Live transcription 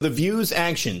The views,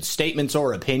 actions, statements,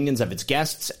 or opinions of its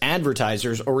guests,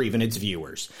 advertisers, or even its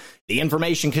viewers. The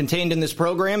information contained in this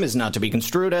program is not to be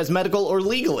construed as medical or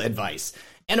legal advice.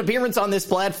 An appearance on this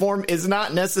platform is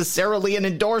not necessarily an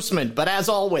endorsement, but as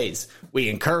always, we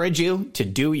encourage you to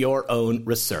do your own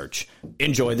research.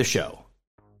 Enjoy the show.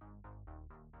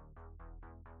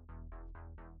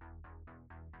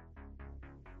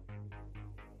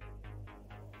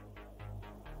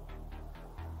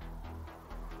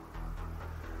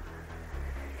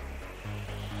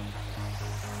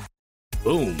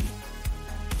 Boom.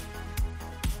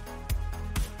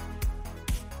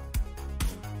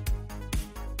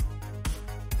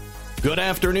 Good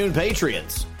afternoon,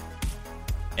 Patriots,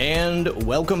 and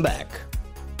welcome back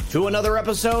to another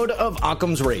episode of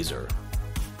Occam's Razor.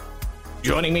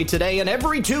 Joining me today and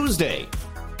every Tuesday,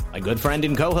 my good friend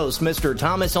and co-host, Mr.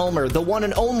 Thomas Ulmer, the one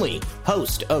and only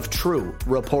host of True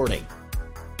Reporting.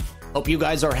 Hope you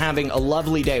guys are having a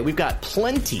lovely day. We've got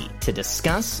plenty to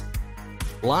discuss.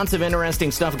 Lots of interesting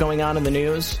stuff going on in the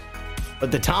news.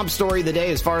 But the top story of the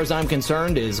day, as far as I'm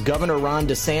concerned, is Governor Ron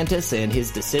Desantis and his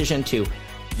decision to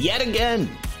yet again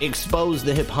expose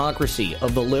the hypocrisy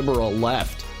of the liberal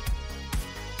left.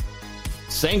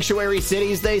 Sanctuary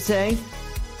cities, they say,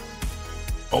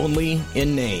 only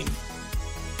in name.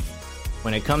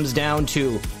 When it comes down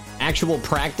to actual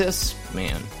practice,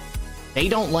 man, they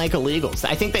don't like illegals.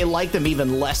 I think they like them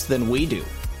even less than we do.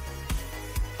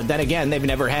 But then again, they've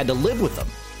never had to live with them.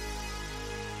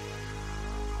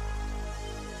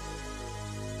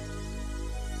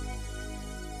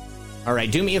 All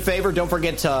right, do me a favor. Don't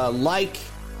forget to like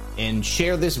and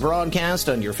share this broadcast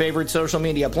on your favorite social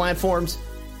media platforms.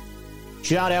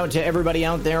 Shout out to everybody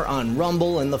out there on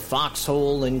Rumble and the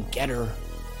Foxhole and Getter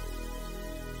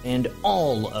and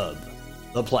all of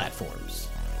the platforms.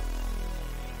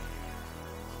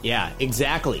 Yeah,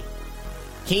 exactly.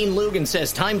 Keen Lugan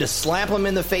says, time to slap him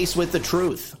in the face with the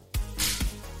truth.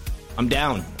 I'm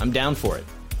down. I'm down for it.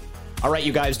 All right,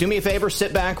 you guys, do me a favor.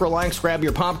 Sit back, relax, grab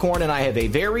your popcorn, and I have a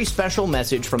very special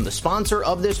message from the sponsor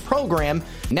of this program.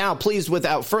 Now, please,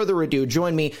 without further ado,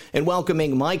 join me in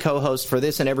welcoming my co-host for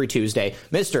this and every Tuesday,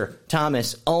 Mr.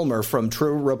 Thomas Ulmer from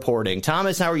True Reporting.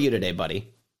 Thomas, how are you today,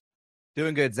 buddy?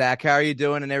 Doing good, Zach. How are you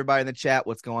doing? And everybody in the chat,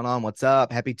 what's going on? What's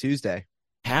up? Happy Tuesday.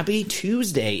 Happy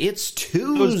Tuesday. It's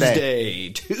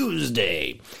Tuesday.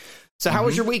 So how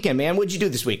was your weekend, man? What'd you do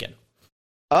this weekend?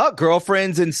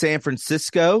 Girlfriend's in San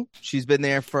Francisco. She's been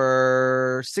there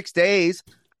for 6 days.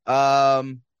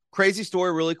 Crazy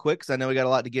story really quick because I know we got a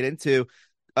lot to get into.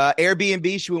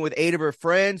 Airbnb, she went with 8 of her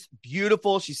friends.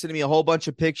 Beautiful. She sent me a whole bunch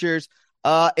of pictures.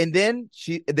 And then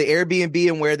the Airbnb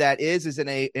and where that is in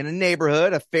a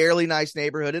neighborhood, a fairly nice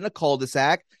neighborhood in a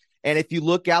cul-de-sac. And if you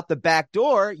look out the back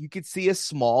door, you could see a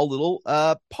small little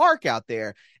park out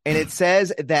there. And it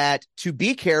says that to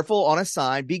be careful on a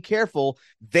sign, be careful,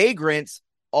 vagrants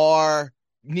are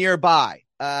nearby.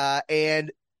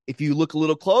 And if you look a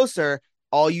little closer,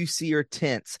 all you see are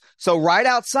tents. So right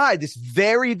outside this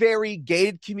very, very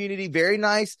gated community, very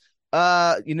nice,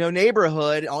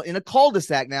 neighborhood in a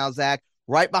cul-de-sac now, Zach,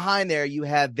 right behind there, you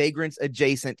have vagrants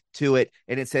adjacent to it.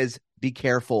 And it says, be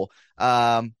careful.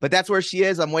 But that's where she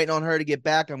is. I'm waiting on her to get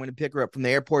back. I'm going to pick her up from the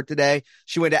airport today.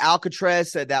 She went to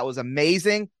Alcatraz, said that was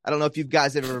amazing. I don't know if you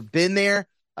guys have ever been there,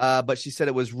 but she said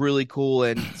it was really cool.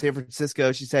 And San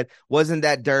Francisco, she said, wasn't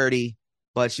that dirty,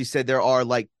 but she said there are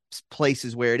like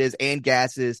places where it is, and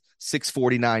gas is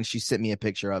 $6.49. She sent me a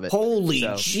picture of it. Holy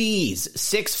jeez,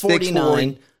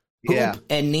 $6.49. Yeah,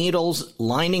 and needles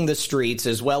lining the streets,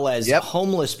 as well as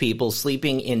homeless people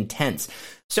sleeping in tents.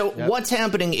 So what's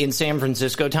happening in San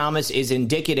Francisco, Thomas, is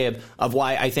indicative of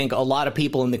why I think a lot of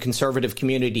people in the conservative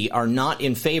community are not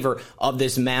in favor of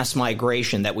this mass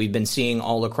migration that we've been seeing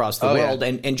all across the world.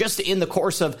 Yeah. And just in the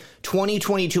course of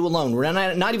 2022 alone, we're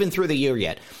not even through the year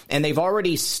yet, and they've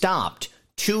already stopped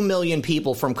 2 million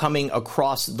people from coming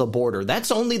across the border.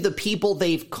 That's only the people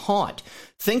they've caught.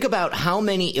 Think about how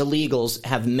many illegals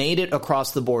have made it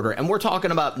across the border. And we're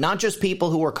talking about not just people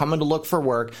who are coming to look for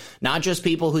work, not just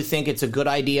people who think it's a good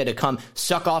idea to come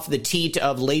suck off the teat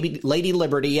of Lady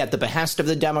Liberty at the behest of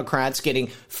the Democrats, getting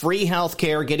free health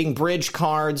care, getting bridge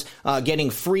cards,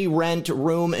 getting free rent,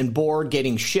 room, and board,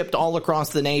 getting shipped all across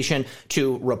the nation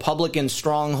to Republican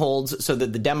strongholds so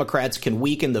that the Democrats can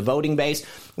weaken the voting base.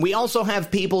 We also have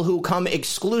people who come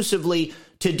exclusively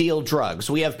to deal drugs.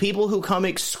 We have people who come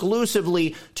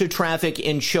exclusively to traffic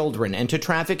in children and to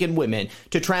traffic in women,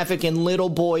 to traffic in little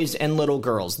boys and little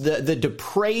girls, the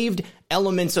depraved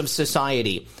elements of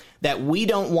society that we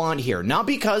don't want here, not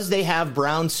because they have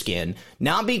brown skin,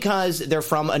 not because they're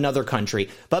from another country,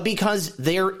 but because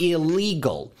they're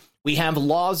illegal. We have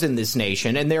laws in this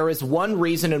nation, and there is one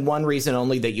reason and one reason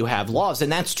only that you have laws,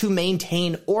 and that's to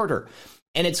maintain order.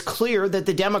 And it's clear that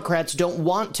the Democrats don't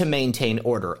want to maintain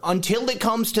order until it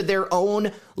comes to their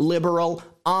own liberal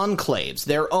enclaves,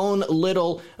 their own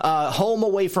little home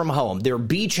away from home, their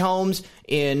beach homes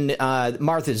in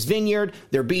Martha's Vineyard,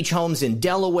 their beach homes in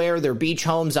Delaware, their beach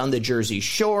homes on the Jersey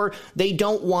Shore. They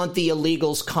don't want the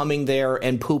illegals coming there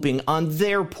and pooping on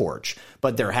their porch.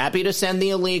 But they're happy to send the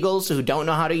illegals who don't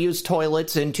know how to use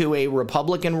toilets into a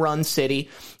Republican-run city,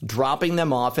 dropping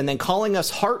them off and then calling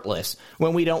us heartless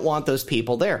when we don't want those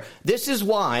people there. This is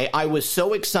why I was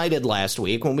so excited last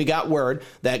week when we got word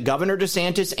that Governor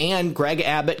Desantis and Greg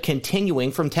Abbott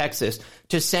continuing from Texas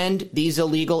to send these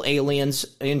illegal aliens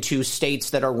into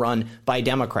states that are run by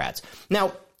Democrats.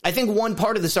 Now, I think one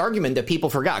part of this argument that people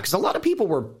forgot, because a lot of people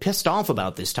were pissed off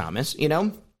about this, Thomas, you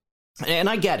know? And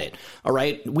I get it, all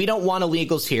right? We don't want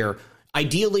illegals here.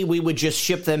 Ideally, we would just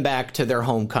ship them back to their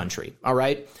home country, all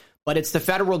right? But it's the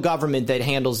federal government that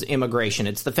handles immigration.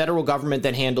 It's the federal government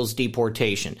that handles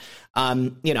deportation.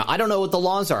 I don't know what the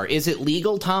laws are. Is it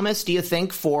legal, Thomas, do you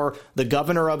think, for the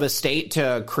governor of a state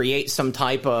to create some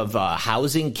type of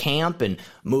housing camp and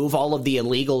move all of the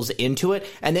illegals into it?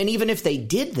 And then even if they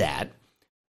did that,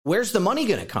 where's the money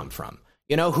going to come from?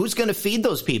 You know, who's going to feed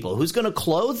those people? Who's going to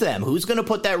clothe them? Who's going to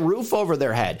put that roof over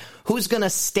their head? Who's going to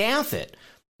staff it?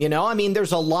 You know, I mean,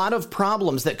 there's a lot of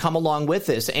problems that come along with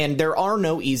this, and there are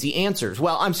no easy answers.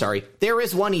 Well, I'm sorry. There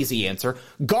is one easy answer.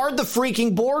 Guard the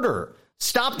freaking border.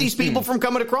 Stop these people from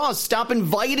coming across. Stop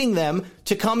inviting them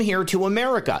to come here to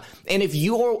America. And if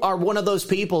you are one of those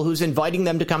people who's inviting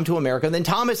them to come to America, then,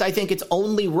 Thomas, I think it's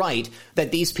only right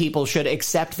that these people should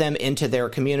accept them into their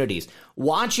communities.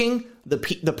 Watching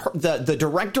the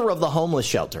director of the homeless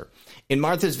shelter in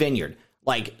Martha's Vineyard,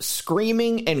 like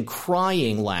screaming and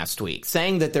crying last week,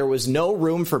 saying that there was no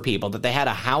room for people, that they had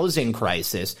a housing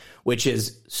crisis, which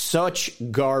is such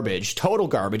garbage, total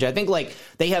garbage. I think like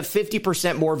they have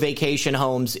 50% more vacation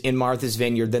homes in Martha's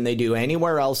Vineyard than they do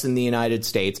anywhere else in the United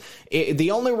States.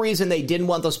 The only reason they didn't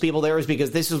want those people there is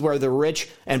because this is where the rich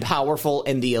and powerful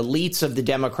and the elites of the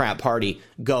Democrat Party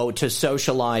go to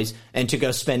socialize and to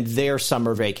go spend their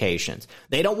summer vacations.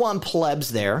 They don't want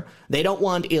plebs there. They don't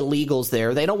want illegals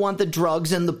there. They don't want the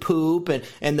drugs and the poop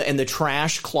and the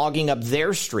trash clogging up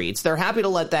their streets. They're happy to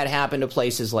let that happen to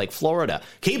places like Florida.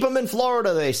 Keep them in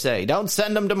Florida, they say. Don't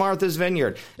send them to Martha's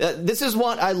Vineyard. This is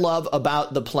what I love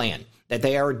about the plan that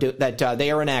they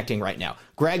are enacting right now.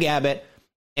 Greg Abbott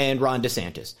and Ron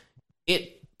DeSantis.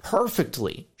 It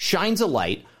perfectly shines a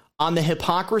light on the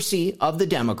hypocrisy of the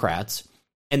Democrats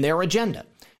and their agenda.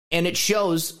 And it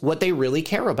shows what they really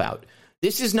care about.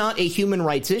 This is not a human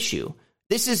rights issue.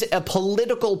 This is a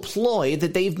political ploy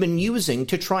that they've been using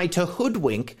to try to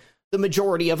hoodwink the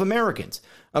majority of Americans.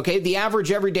 Okay, the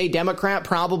average everyday Democrat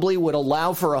probably would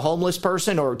allow for a homeless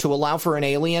person or to allow for an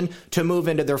alien to move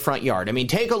into their front yard. I mean,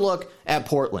 take a look at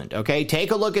Portland, okay?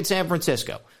 Take a look at San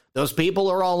Francisco. Those people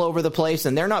are all over the place,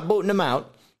 and they're not booting them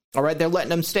out. All right, they're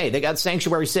letting them stay. They got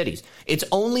sanctuary cities. It's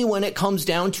only when it comes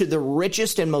down to the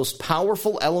richest and most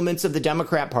powerful elements of the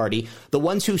Democrat Party, the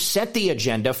ones who set the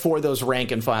agenda for those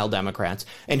rank and file Democrats,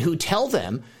 and who tell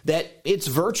them that it's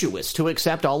virtuous to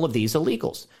accept all of these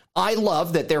illegals. I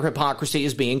love that their hypocrisy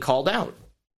is being called out.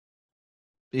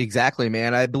 Exactly,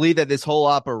 man. I believe that this whole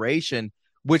operation,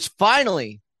 which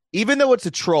finally, even though it's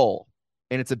a troll,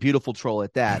 and it's a beautiful troll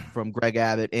at that, from Greg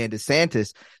Abbott and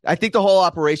DeSantis, I think the whole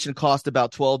operation cost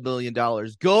about $12 million.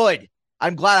 Good.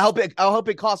 I'm glad. I hope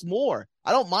it costs more.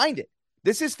 I don't mind it.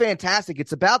 This is fantastic.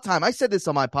 It's about time. I said this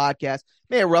on my podcast.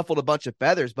 May have ruffled a bunch of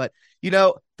feathers, but, you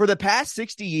know, for the past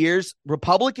 60 years,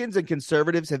 Republicans and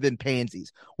conservatives have been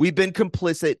pansies. We've been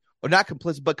complicit, or not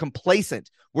complicit, but complacent.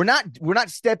 We're not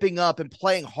stepping up and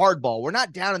playing hardball. We're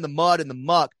not down in the mud and the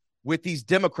muck with these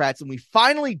Democrats, and we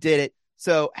finally did it.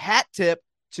 So hat tip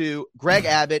to Greg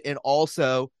Abbott and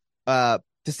also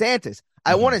DeSantis.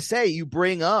 I want to say, you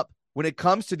bring up, when it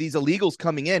comes to these illegals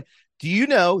coming in, do you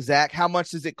know, Zach, how much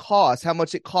does it cost? How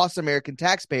much it costs American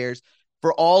taxpayers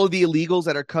for all of the illegals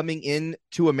that are coming in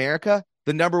to America?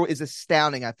 The number is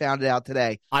astounding. I found it out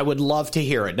today. I would love to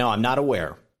hear it. No, I'm not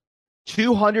aware.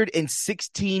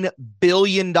 $216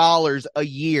 billion a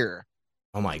year.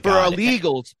 Oh my God. For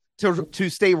illegals to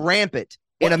stay rampant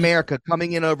in America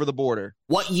coming in over the border.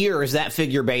 What year is that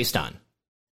figure based on?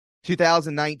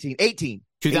 2018.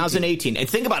 And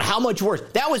think about how much worse.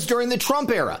 That was during the Trump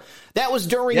era. That was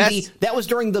during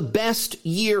the best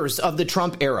years of the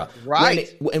Trump era.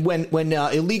 Right. When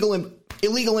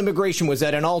illegal immigration was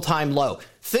at an all-time low.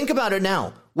 Think about it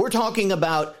now. We're talking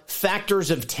about factors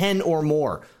of 10 or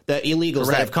more the illegals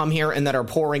that have come here and that are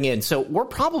pouring in. So we're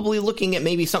probably looking at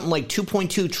maybe something like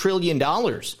 $2.2 trillion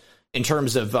in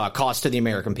terms of cost to the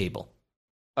American people.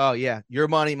 Oh, yeah. Your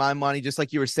money, my money, just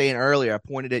like you were saying earlier. I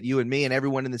pointed at you and me and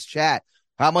everyone in this chat.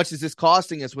 How much is this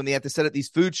costing us when they have to set up these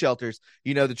food shelters?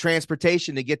 You know, the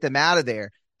transportation to get them out of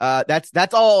there.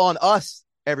 That's all on us,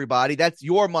 everybody. That's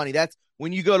your money. That's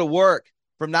when you go to work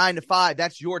from 9 to 5.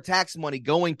 That's your tax money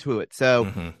going to it.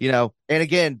 So, you know, and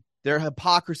again, their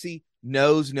hypocrisy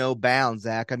knows no bounds,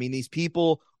 Zach. I mean, these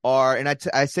people are, and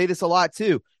I say this a lot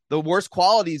too, the worst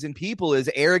qualities in people is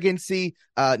arrogancy,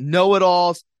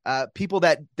 know-it-alls, people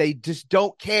that they just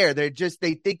don't care. They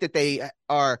think that they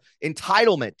are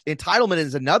entitlement. Entitlement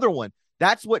is another one.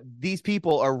 That's what these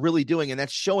people are really doing, and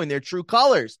that's showing their true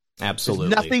colors. Absolutely.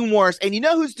 There's nothing worse. And you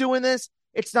know who's doing this?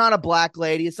 It's not a black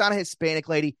lady. It's not a Hispanic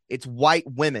lady. It's white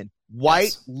women.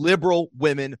 White liberal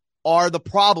women are the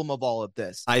problem of all of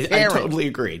this. I totally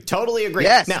agree. Totally agree.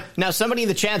 Yes. Now, somebody in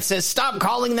the chat says, stop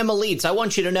calling them elites. I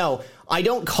want you to know, I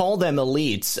don't call them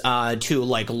elites to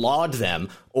like laud them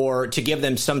or to give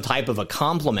them some type of a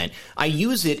compliment. I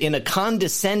use it in a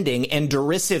condescending and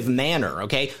derisive manner,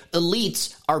 okay?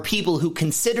 Elites are people who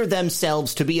consider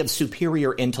themselves to be of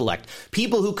superior intellect,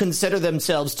 people who consider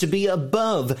themselves to be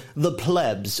above the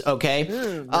plebs,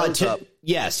 okay?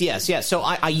 Yes. So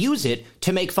I use it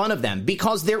to make fun of them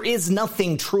because there is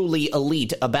nothing truly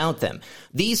elite about them.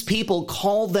 These people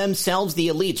call themselves the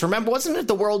elites. Remember, wasn't it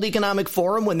the World Economic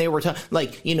Forum when they were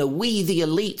like, you know, we, the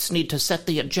elites, need to set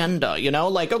the agenda, you know,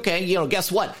 like, okay, you know,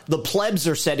 guess what? The plebs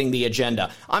are setting the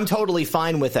agenda. I'm totally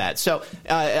fine with that. So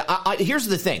here's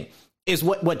the thing. Is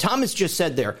what Thomas just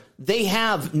said there. They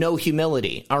have no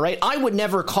humility, all right? I would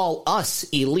never call us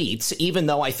elites, even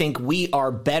though I think we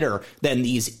are better than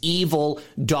these evil,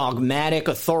 dogmatic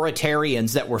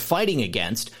authoritarians that we're fighting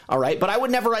against, all right? But I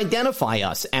would never identify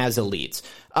us as elites.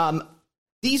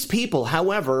 These people,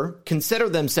 however, consider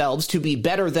themselves to be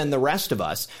better than the rest of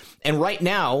us. And right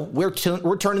now, we're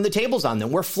turning the tables on them.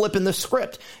 We're flipping the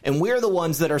script. And we're the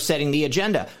ones that are setting the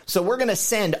agenda. So we're going to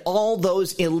send all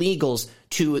those illegals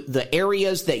to the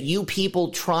areas that you people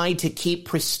try to keep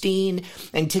pristine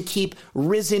and to keep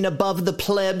risen above the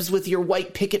plebs with your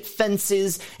white picket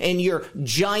fences and your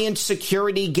giant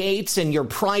security gates and your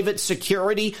private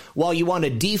security while you want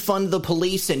to defund the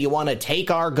police and you want to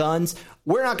take our guns.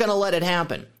 We're not going to let it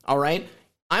happen, all right?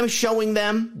 I'm showing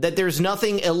them that there's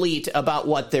nothing elite about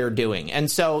what they're doing. And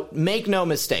so make no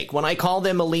mistake, when I call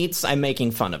them elites, I'm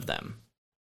making fun of them.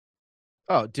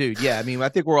 Oh, dude, yeah. I mean, I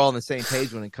think we're all on the same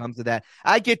page when it comes to that.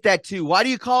 I get that, too. Why do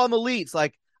you call them elites?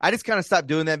 Like, I just kind of stopped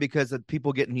doing that because of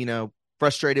people getting, you know,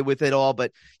 frustrated with it all.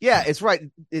 But, yeah, it's right.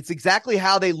 It's exactly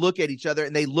how they look at each other,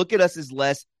 and they look at us as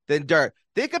less than dirt.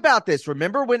 Think about this.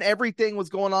 Remember when everything was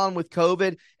going on with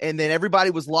COVID and then everybody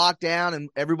was locked down and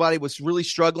everybody was really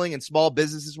struggling and small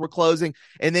businesses were closing.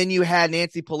 And then you had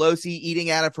Nancy Pelosi eating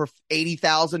out of her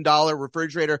 $80,000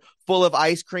 refrigerator full of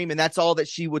ice cream. And that's all that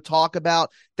she would talk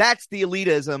about. That's the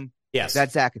elitism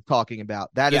that Zach is talking about.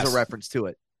 That is a reference to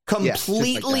it.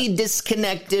 Completely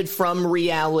disconnected from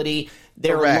reality.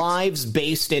 Their lives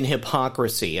based in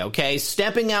hypocrisy, okay?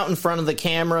 Stepping out in front of the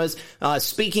cameras,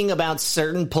 speaking about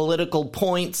certain political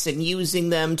points and using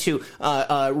them to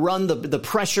run the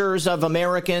pressures of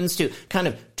Americans to kind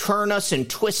of turn us and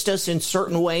twist us in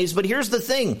certain ways. But here's the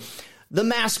thing. The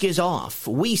mask is off.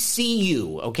 We see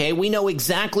you, okay? We know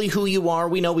exactly who you are.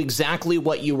 We know exactly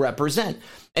what you represent.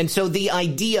 And so the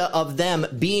idea of them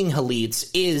being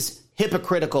elites is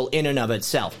hypocritical in and of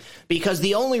itself, because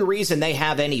the only reason they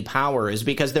have any power is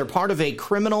because they're part of a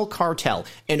criminal cartel,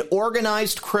 an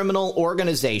organized criminal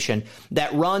organization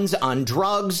that runs on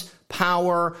drugs,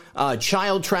 power,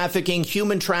 child trafficking,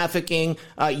 human trafficking,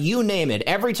 you name it,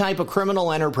 every type of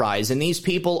criminal enterprise, and these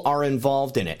people are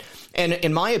involved in it. And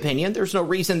in my opinion, there's no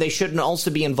reason they shouldn't also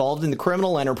be involved in the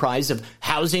criminal enterprise of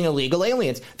housing illegal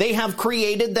aliens. They have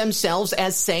created themselves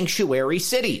as sanctuary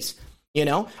cities. You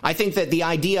know, I think that the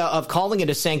idea of calling it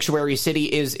a sanctuary city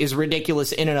is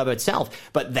ridiculous in and of itself,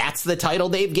 but that's the title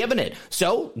they've given it.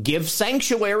 So give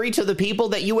sanctuary to the people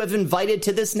that you have invited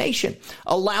to this nation.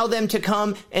 Allow them to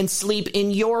come and sleep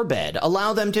in your bed.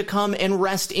 Allow them to come and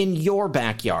rest in your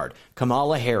backyard.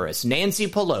 Kamala Harris, Nancy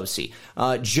Pelosi,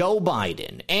 Joe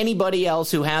Biden, anybody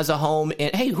else who has a home.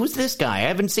 Hey, who's this guy? I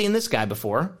haven't seen this guy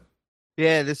before.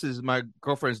 Yeah, this is my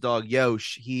girlfriend's dog,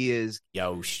 Yosh. He is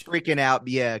freaking out,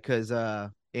 because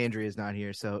Andrea's not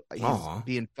here, so he's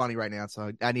being funny right now,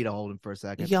 so I need to hold him for a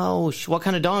second. Yosh, what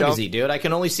kind of dog is he, dude? I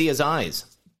can only see his eyes.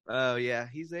 Oh, yeah,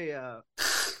 he's a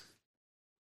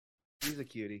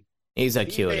cutie. He's a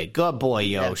cutie. Good boy,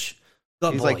 Yosh.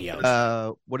 Good boy,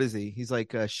 Yosh. What is he? He's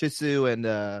like Shih Tzu and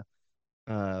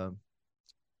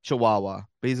Chihuahua,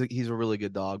 but he's a really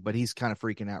good dog, but he's kind of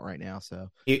freaking out right now. So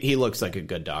he looks like a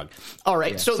good dog. All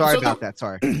right. Yeah. So sorry about that.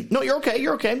 Sorry. No, you're okay.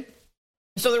 You're okay.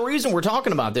 So the reason we're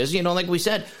talking about this, like we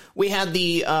said, we had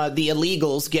the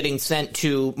illegals getting sent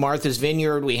to Martha's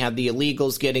Vineyard. We had the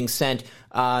illegals getting sent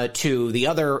to the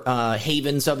other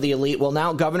havens of the elite. Well,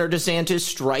 now Governor DeSantis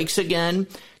strikes again.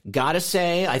 Gotta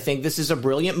say, I think this is a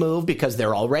brilliant move because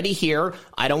they're already here.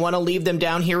 I don't want to leave them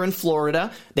down here in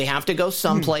Florida. They have to go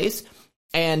someplace.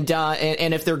 And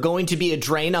if they're going to be a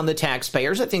drain on the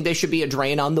taxpayers, I think they should be a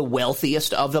drain on the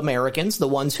wealthiest of Americans, the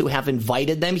ones who have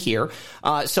invited them here.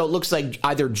 So it looks like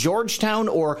either Georgetown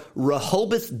or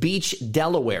Rehoboth Beach,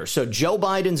 Delaware. So Joe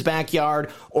Biden's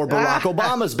backyard or Barack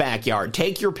Obama's backyard.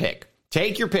 Take your pick.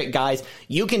 Take your pick, guys.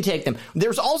 You can take them.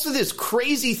 There's also this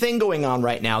crazy thing going on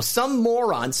right now. Some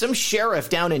moron, some sheriff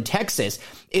down in Texas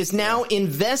is now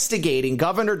investigating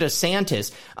Governor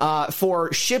DeSantis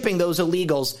for shipping those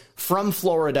illegals from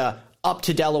Florida up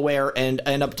to Delaware and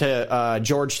up to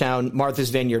Georgetown, Martha's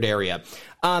Vineyard area.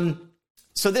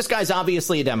 So this guy's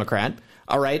obviously a Democrat.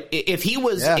 All right. If he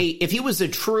was a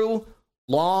true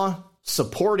law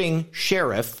supporting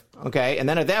sheriff. OK, and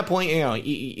then at that point,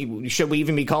 should we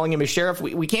even be calling him a sheriff?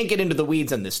 We can't get into the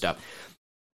weeds on this stuff.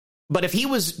 But if he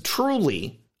was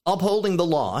truly upholding the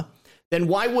law, then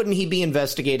why wouldn't he be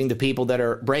investigating the people that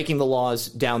are breaking the laws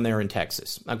down there in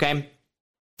Texas? OK,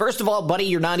 first of all, buddy,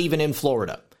 you're not even in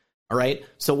Florida. All right.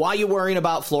 So why are you worrying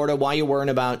about Florida? Why are you worrying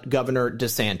about Governor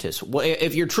DeSantis? Well,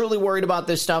 if you're truly worried about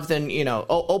this stuff, then,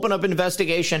 open up an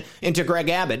investigation into Greg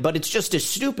Abbott. But it's just as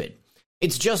stupid.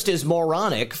 It's just as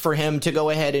moronic for him to go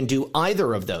ahead and do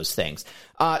either of those things.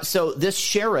 So this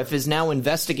sheriff is now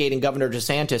investigating Governor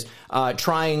DeSantis,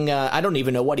 trying, I don't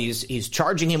even know what he's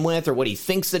charging him with or what he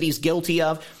thinks that he's guilty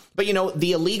of. But,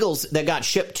 the illegals that got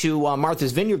shipped to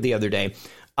Martha's Vineyard the other day,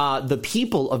 the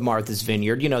people of Martha's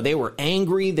Vineyard, they were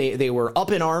angry. They were up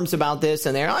in arms about this,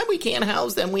 and we can't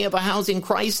house them. We have a housing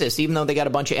crisis, even though they got a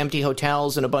bunch of empty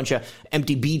hotels and a bunch of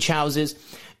empty beach houses.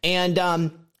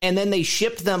 And then they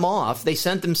shipped them off. They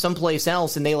sent them someplace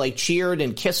else, and they cheered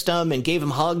and kissed them and gave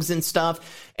them hugs and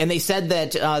stuff. And they said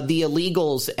that the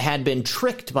illegals had been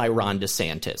tricked by Ron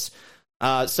DeSantis.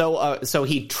 So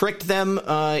he tricked them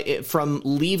from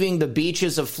leaving the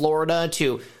beaches of Florida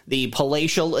to the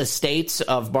palatial estates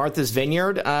of Martha's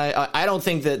Vineyard. I don't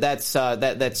think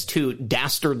that's too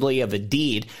dastardly of a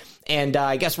deed. And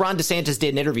I guess Ron DeSantis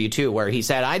did an interview, too, where he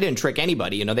said, I didn't trick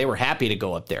anybody. They were happy to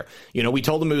go up there. We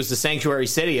told them it was the sanctuary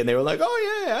city, and they were like,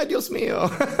 oh, yeah, Dios mío.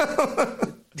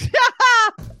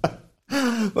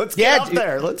 Let's get up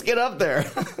there. Let's get up there.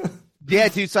 Yeah,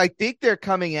 dude. So I think they're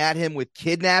coming at him with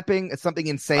kidnapping, something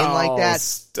insane like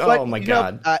that. My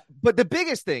God. But the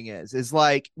biggest thing is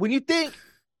when you think,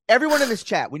 everyone in this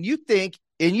chat, when you think,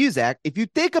 and you, Zach, if you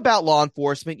think about law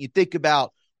enforcement, you think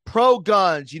about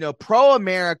pro-guns,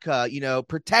 pro-America,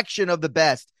 protection of the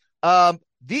best.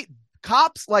 The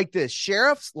cops like this,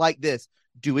 sheriffs like this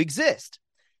do exist.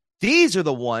 These are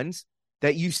the ones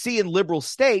that you see in liberal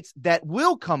states that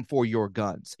will come for your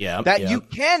guns, you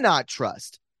cannot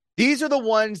trust. These are the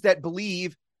ones that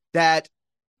believe that,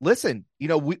 listen,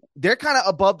 they're kind of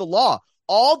above the law.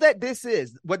 All that this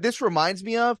is, what this reminds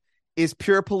me of is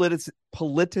pure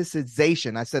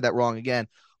politicization. I said that wrong again.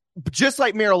 Just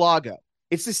like Mar-a-Lago.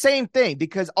 It's the same thing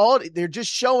because they're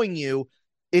just showing you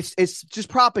it's just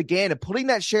propaganda, putting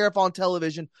that sheriff on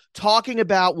television, talking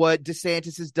about what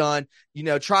DeSantis has done,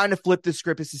 trying to flip the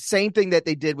script. It's the same thing that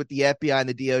they did with the FBI and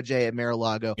the DOJ at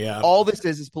Mar-a-Lago. Yeah. All this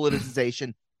is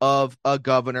politicization of a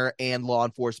governor and law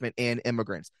enforcement and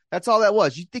immigrants. That's all that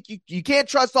was. You think you can't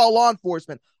trust all law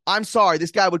enforcement. I'm sorry.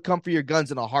 This guy would come for your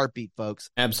guns in a heartbeat,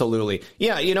 folks. Absolutely.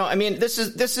 Yeah. This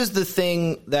is the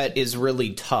thing that is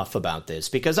really tough about this,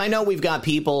 because I know we've got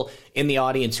people in the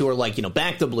audience who are like,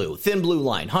 back the blue, thin blue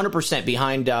line, 100%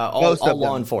 behind all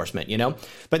law enforcement,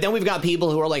 but then we've got people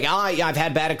who are like, I've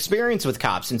had bad experience with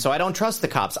cops, and so I don't trust the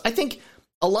cops. I think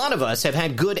a lot of us have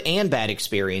had good and bad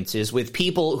experiences with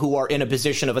people who are in a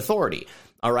position of authority.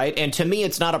 All right. And to me,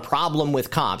 it's not a problem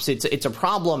with cops. It's a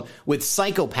problem with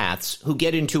psychopaths who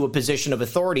get into a position of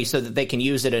authority so that they can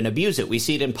use it and abuse it. We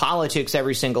see it in politics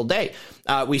every single day.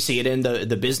 We see it in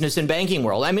the business and banking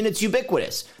world. It's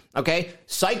ubiquitous. OK,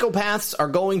 psychopaths are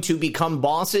going to become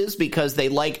bosses because they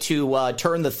like to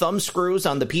turn the thumb screws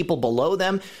on the people below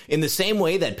them in the same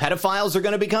way that pedophiles are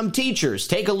going to become teachers.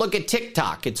 Take a look at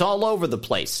TikTok. It's all over the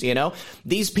place.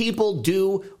 These people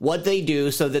do what they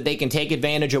do so that they can take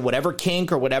advantage of whatever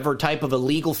kink or whatever type of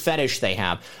illegal fetish they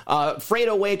have. Freight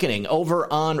Awakening over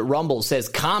on Rumble says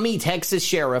Commie Texas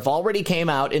sheriff already came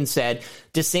out and said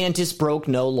DeSantis broke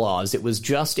no laws. It was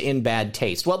just in bad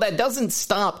taste. Well, that doesn't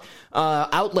stop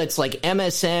outlets like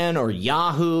MSN or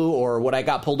Yahoo or what I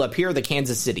got pulled up here, the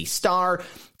Kansas City Star,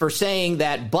 for saying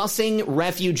that busing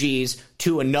refugees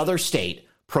to another state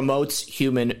promotes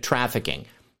human trafficking.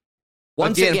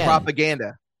 Once again,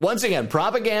 propaganda. Once again,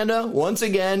 propaganda. Once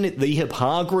again, the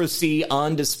hypocrisy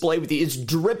on display with you is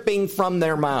dripping from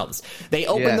their mouths. They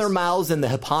open their mouths and the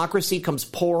hypocrisy comes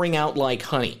pouring out like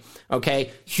honey.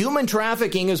 Okay, human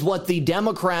trafficking is what the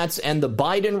Democrats and the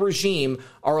Biden regime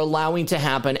are allowing to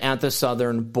happen at the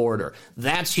southern border.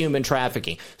 That's human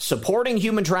trafficking. Supporting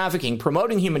human trafficking,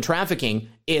 promoting human trafficking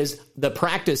is the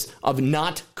practice of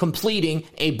not completing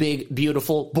a big,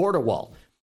 beautiful border wall.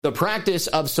 The practice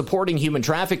of supporting human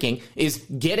trafficking is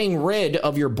getting rid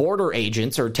of your border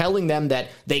agents or telling them that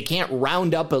they can't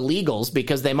round up illegals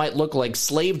because they might look like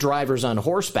slave drivers on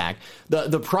horseback.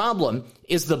 The problem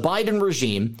is the Biden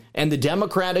regime and the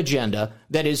Democrat agenda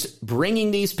that is bringing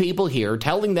these people here,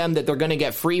 telling them that they're going to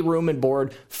get free room and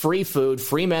board, free food,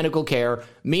 free medical care.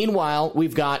 Meanwhile,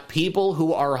 we've got people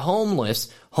who are homeless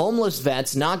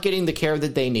vets not getting the care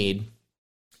that they need.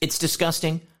 It's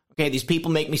disgusting. Okay, these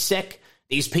people make me sick.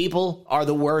 These people are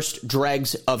the worst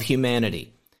dregs of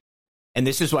humanity. And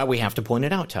this is why we have to point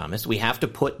it out, Thomas. We have to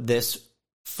put this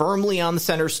firmly on the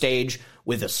center stage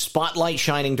with a spotlight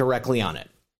shining directly on it.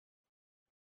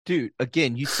 Dude,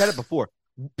 again, you said it before.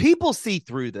 People see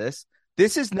through this.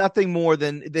 This is nothing more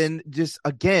than just,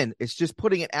 again, it's just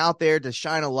putting it out there to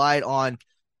shine a light on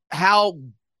how,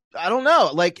 I don't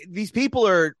know, like these people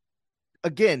are,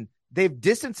 again, they've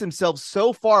distanced themselves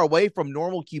so far away from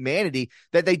normal humanity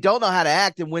that they don't know how to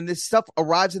act. And when this stuff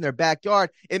arrives in their backyard,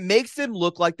 it makes them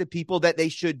look like the people that they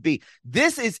should be.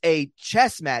 This is a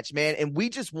chess match, man. And we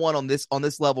just won on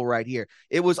this level right here.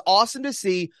 It was awesome to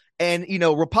see. And, you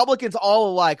know, Republicans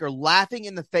all alike are laughing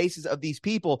in the faces of these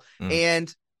people.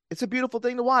 And it's a beautiful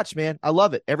thing to watch, man. I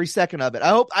love it. Every second of it. I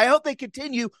hope they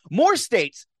continue more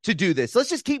states to do this. Let's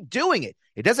just keep doing it.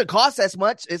 It doesn't cost as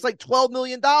much. It's like $12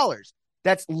 million.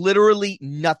 That's literally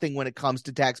nothing when it comes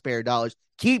to taxpayer dollars.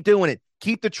 Keep doing it.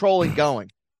 Keep the trolling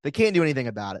going. They can't do anything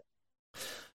about it.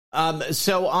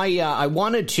 So I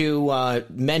wanted to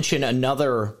mention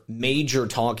another major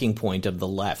talking point of the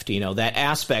left, you know, that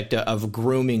aspect of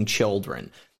grooming children.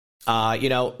 You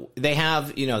know, they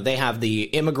have the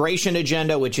immigration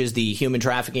agenda, which is the human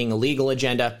trafficking illegal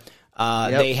agenda.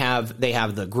 They have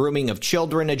the grooming of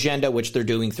children agenda, which they're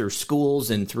doing through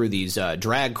schools and through these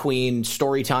drag queen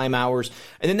story time hours.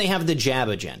 And then they have the jab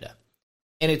agenda.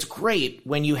 And it's great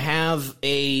when you have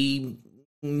a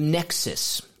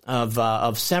nexus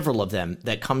of several of them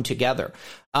that come together.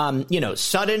 You know,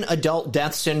 sudden adult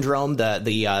death syndrome,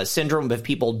 the syndrome of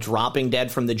people dropping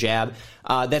dead from the jab.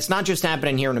 That's not just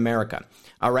happening here in America.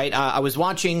 All right. I was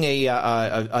watching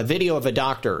a video of a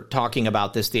doctor talking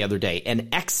about this the other day, and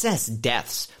excess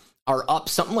deaths are up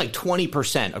something like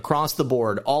 20% across the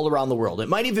board all around the world. It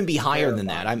might even be higher than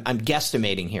that. I'm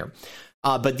guesstimating here.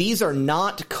 But these are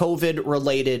not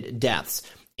COVID-related deaths.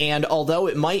 And although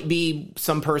it might be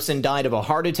some person died of a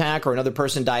heart attack or another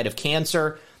person died of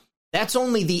cancer, that's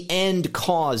only the end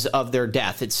cause of their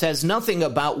death. It says nothing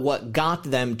about what got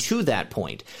them to that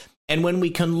point. And when we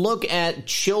can look at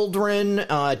children,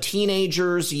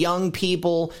 teenagers, young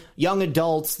people, young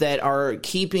adults that are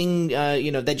keeping,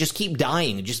 that just keep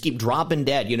dying, just keep dropping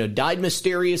dead, died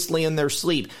mysteriously in their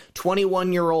sleep,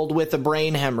 21-year-old with a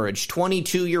brain hemorrhage,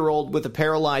 22-year-old with a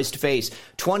paralyzed face,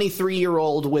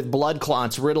 23-year-old with blood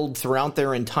clots riddled throughout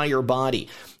their entire body.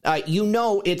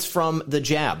 It's from the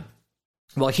jab.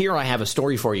 Well, here I have a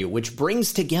story for you, which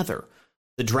brings together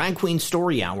the Drag Queen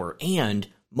Story Hour and,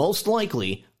 most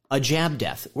likely, a jab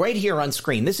death. Right here on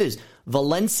screen, this is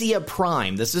Valencia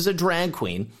Prime. This is a drag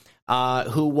queen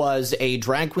who was a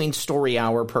Drag Queen Story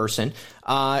Hour person.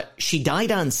 She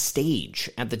died on stage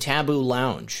at the Taboo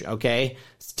Lounge, okay?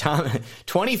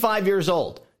 25 years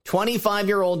old.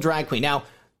 25-year-old drag queen. Now,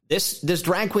 this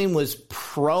drag queen was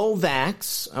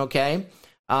pro-vax, okay?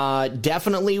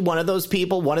 Definitely one of those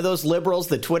people, one of those liberals,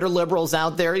 the Twitter liberals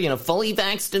out there, fully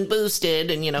vaxxed and boosted,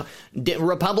 and,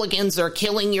 Republicans are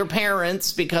killing your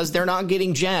parents because they're not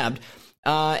getting jabbed.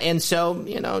 And so,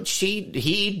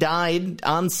 he died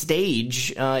on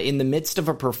stage in the midst of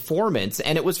a performance,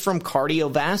 and it was from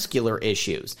cardiovascular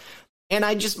issues. And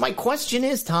my question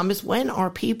is, Thomas, when are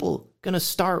people going to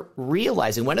start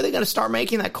realizing? When are they going to start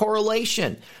making that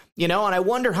correlation? And I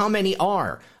wonder how many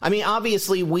are. I mean,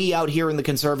 obviously, we out here in the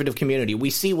conservative community, we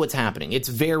see what's happening. It's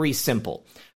very simple.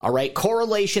 All right.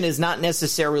 Correlation is not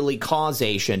necessarily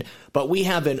causation, but we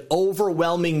have an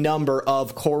overwhelming number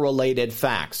of correlated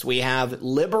facts. We have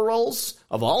liberals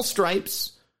of all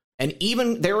stripes And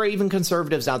there are even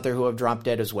conservatives out there who have dropped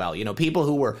dead as well. People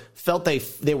who felt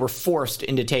they were forced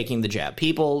into taking the jab,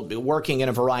 people working in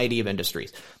a variety of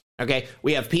industries. Okay,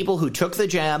 we have people who took the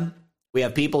jab. We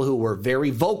have people who were very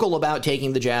vocal about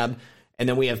taking the jab. And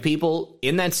then we have people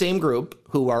in that same group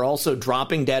who are also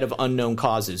dropping dead of unknown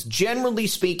causes, generally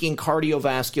speaking,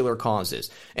 cardiovascular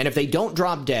causes. And if they don't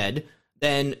drop dead,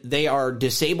 then they are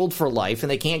disabled for life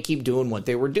and they can't keep doing what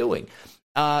they were doing.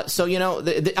 So,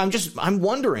 I'm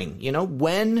wondering,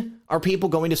 when are people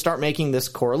going to start making this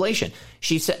correlation?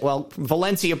 She said,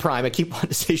 Valencia Prime, I keep wanting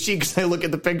to say she because I look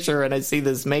at the picture and I see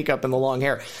this makeup and the long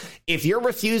hair. If you're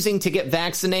refusing to get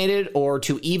vaccinated or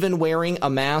to even wearing a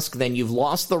mask, then you've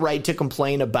lost the right to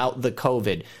complain about the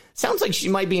COVID. Sounds like she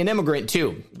might be an immigrant,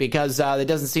 too, because it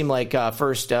doesn't seem like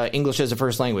English as a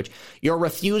first language. Your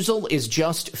refusal is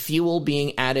just fuel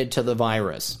being added to the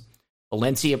virus.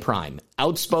 Valencia Prime,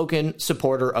 outspoken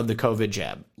supporter of the COVID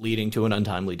jab, leading to an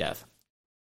untimely death.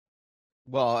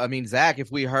 Well, I mean, Zach,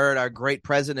 if we heard our great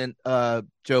president, Joe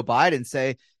Biden,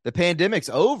 say the pandemic's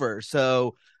over,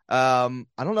 so I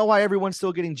don't know why everyone's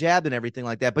still getting jabbed and everything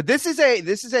like that. But this is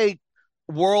a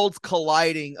worlds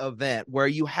colliding event where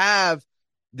you have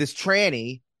this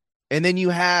tranny, and then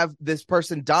you have this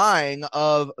person dying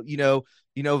of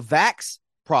vax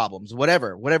problems,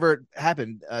 whatever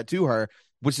happened to her.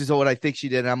 Which is what I think she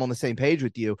did, and I'm on the same page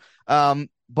with you.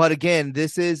 But again,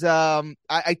 this is,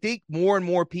 I think more and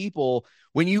more people,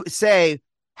 when you say,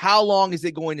 how long is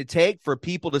it going to take for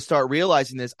people to start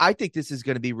realizing this? I think this is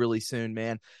going to be really soon,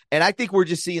 man. And I think we're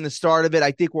just seeing the start of it. I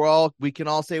think we can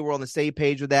all say we're on the same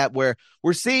page with that, where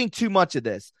we're seeing too much of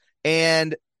this.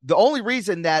 And the only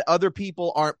reason that other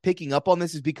people aren't picking up on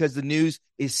this is because the news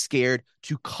is scared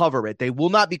to cover it. They will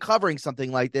not be covering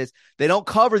something like this. They don't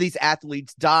cover these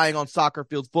athletes dying on soccer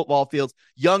fields, football fields,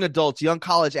 young adults, young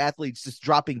college athletes just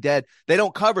dropping dead. They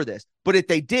don't cover this. But if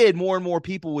they did, more and more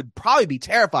people would probably be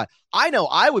terrified. I know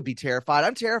I would be terrified.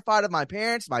 I'm terrified of my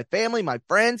parents, my family, my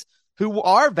friends who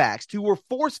are vaxxed, who were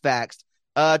forced vaxxed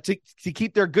to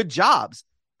keep their good jobs.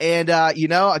 And,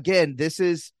 again,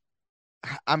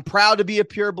 I'm proud to be a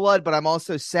pureblood, but I'm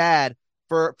also sad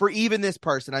for even this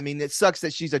person. I mean, it sucks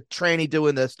that she's a tranny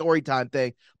doing the story time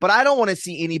thing, but I don't want to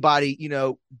see anybody,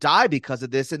 die because of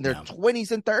this in their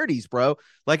 20s and 30s, bro.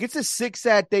 Like, it's a sick,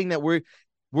 sad thing that we're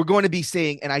going to be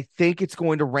seeing, and I think it's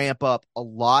going to ramp up a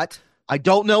lot. I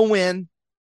don't know when,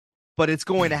 but it's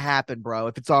going to happen, bro,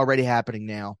 if it's already happening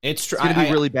now. It's true. It's going to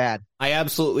be really bad. I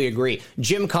absolutely agree.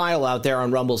 Jim Kyle out there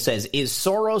on Rumble says, is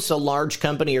Soros a large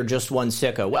company or just one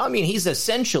sicko? Well, I mean, he's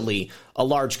essentially a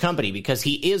large company because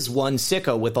he is one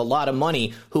sicko with a lot of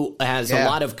money who has a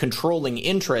lot of controlling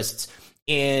interests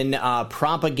in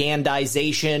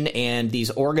propagandization and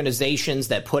these organizations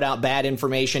that put out bad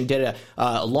information. Did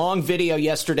a long video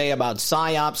yesterday about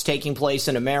PSYOPs taking place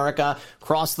in America,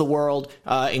 across the world,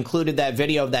 included that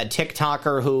video of that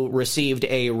TikToker who received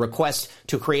a request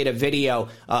to create a video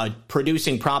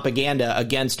producing propaganda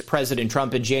against President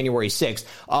Trump in January 6th.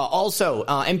 Also,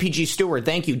 MPG Stewart,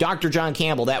 thank you. Dr. John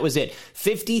Campbell, that was it.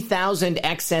 50,000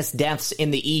 excess deaths in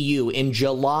the EU in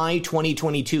July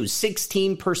 2022,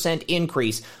 16% increase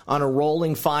on a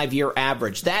rolling 5-year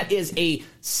average. That is a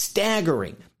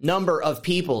staggering number of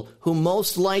people who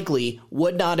most likely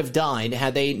would not have died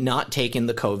had they not taken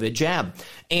the COVID jab.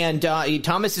 And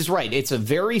Thomas is right. It's a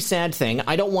very sad thing.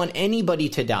 I don't want anybody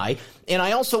to die. And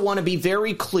I also want to be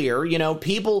very clear,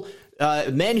 people...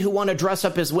 men who want to dress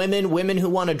up as women, women who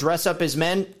want to dress up as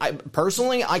men.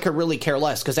 Personally, I could really care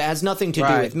less because it has nothing to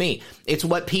do with me. It's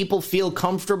what people feel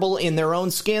comfortable in their own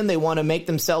skin. They want to make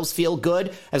themselves feel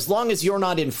good. As long as you're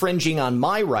not infringing on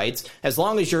my rights, as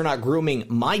long as you're not grooming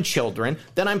my children,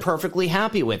 then I'm perfectly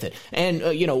happy with it. And,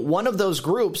 one of those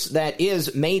groups that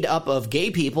is made up of gay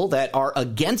people that are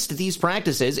against these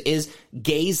practices is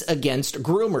Gays Against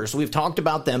Groomers. We've talked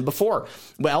about them before.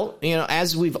 Well,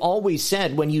 as we've always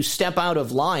said, when you step out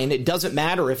of line, it doesn't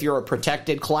matter if you're a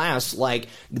protected class like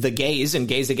the gays and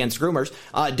Gays Against Groomers.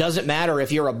 It doesn't matter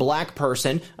if you're a black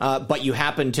person, but you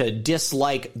happen to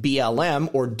dislike BLM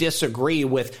or disagree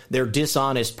with their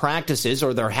dishonest practices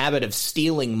or their habit of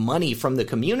stealing money from the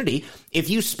community. If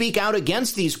you speak out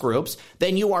against these groups,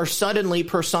 then you are suddenly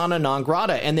persona non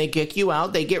grata, and they kick you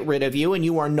out, they get rid of you, and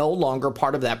you are no longer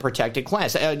part of that protected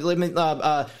class.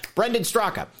 Brendan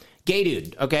Straka. Gay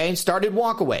dude, okay, started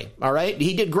Walkaway, all right?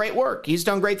 He did great work. He's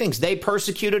done great things. They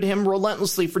persecuted him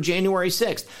relentlessly for January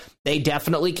 6th. They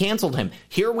definitely canceled him.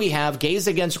 Here we have Gays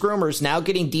Against Groomers now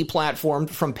getting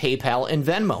deplatformed from PayPal and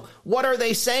Venmo. What are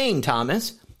they saying,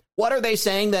 Thomas? What are they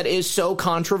saying that is so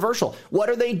controversial? What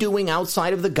are they doing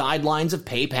outside of the guidelines of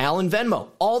PayPal and Venmo?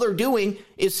 All they're doing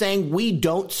is saying we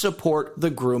don't support the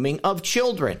grooming of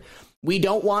children. We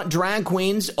don't want drag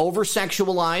queens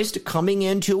over-sexualized coming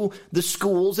into the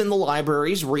schools and the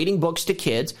libraries, reading books to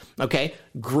kids, okay,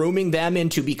 grooming them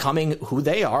into becoming who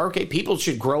they are. Okay, people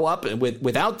should grow up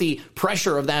without the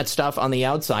pressure of that stuff on the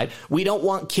outside. We don't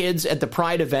want kids at the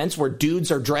pride events where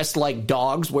dudes are dressed like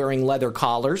dogs wearing leather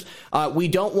collars. We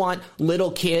don't want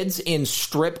little kids in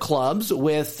strip clubs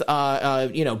with,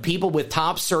 people with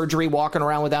top surgery walking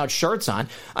around without shirts on.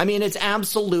 I mean, it's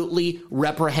absolutely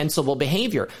reprehensible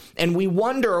behavior. And we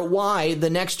wonder why the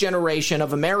next generation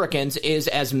of Americans is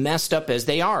as messed up as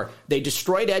they are. They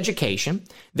destroyed education.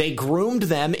 They groomed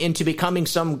them into becoming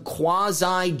some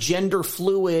quasi-gender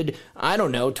fluid, I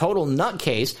don't know, total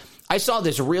nutcase. I saw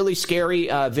this really scary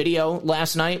video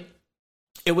last night.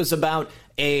 It was about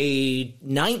a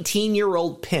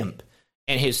 19-year-old pimp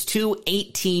and his two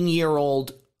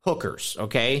 18-year-old hookers,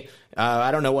 okay?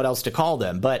 I don't know what else to call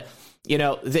them, but you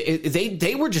know,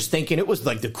 they were just thinking it was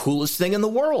like the coolest thing in the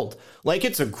world. Like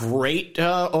it's a great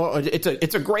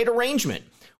it's a great arrangement.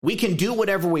 We can do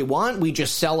whatever we want. We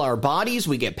just sell our bodies.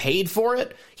 We get paid for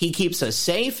it. He keeps us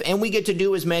safe, and we get to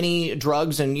do as many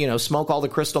drugs and smoke all the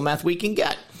crystal meth we can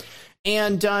get.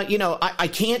 And I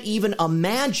can't even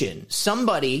imagine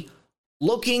somebody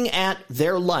looking at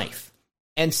their life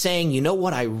and saying, you know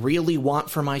what I really want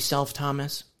for myself,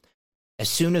 Thomas? As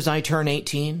soon as I turn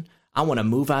 18. I want to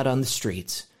move out on the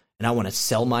streets, and I want to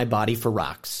sell my body for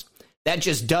rocks. That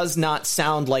just does not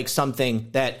sound like something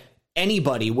that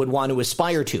anybody would want to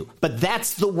aspire to. But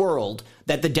that's the world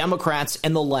that the Democrats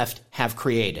and the left have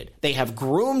created. They have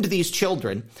groomed these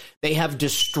children. They have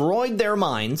destroyed their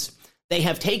minds. They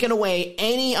have taken away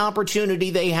any opportunity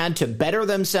they had to better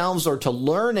themselves or to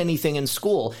learn anything in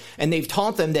school. And they've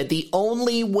taught them that the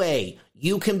only way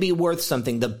you can be worth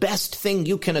something, the best thing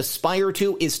you can aspire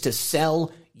to, is to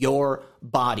sell your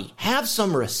body. Have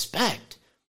some respect.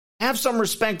 Have some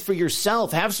respect for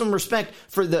yourself. Have some respect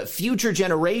for the future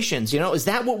generations. Is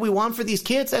that what we want for these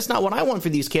kids? That's not what I want for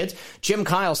these kids. Jim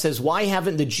Kyle says, why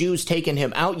haven't the Jews taken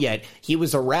him out yet? He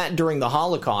was a rat during the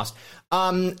Holocaust.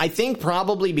 I think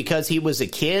probably because he was a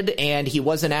kid and he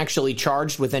wasn't actually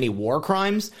charged with any war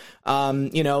crimes.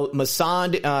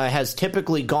 Mossad has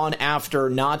typically gone after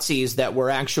Nazis that were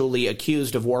actually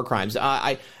accused of war crimes.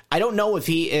 I don't know if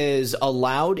he is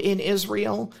allowed in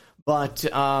Israel, but,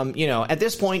 at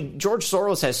this point, George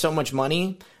Soros has so much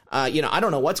money. I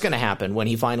don't know what's going to happen when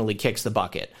he finally kicks the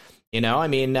bucket.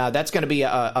 That's going to be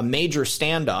a major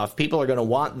standoff. People are going to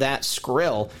want that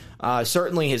skrill.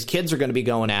 Certainly his kids are going to be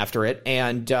going after it.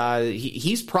 And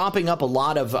he's propping up a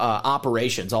lot of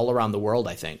operations all around the world,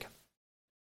 I think.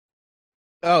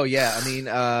 Oh, yeah.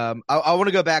 I want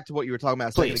to go back to what you were talking about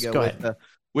a second ago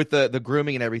with the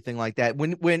grooming and everything like that.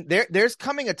 When there's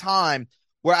coming a time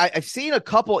where I've seen a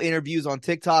couple interviews on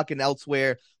TikTok and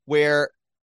elsewhere where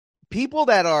people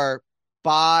that are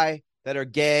bi, that are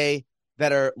gay,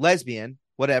 that are lesbian,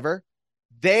 whatever,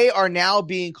 they are now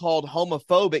being called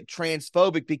homophobic,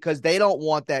 transphobic, because they don't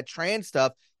want that trans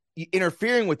stuff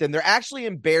interfering with them. They're actually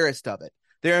embarrassed of it.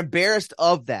 They're embarrassed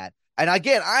of that. And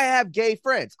again, I have gay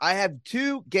friends. I have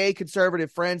two gay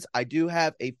conservative friends. I do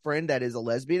have a friend that is a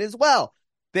lesbian as well.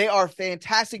 They are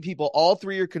fantastic people. All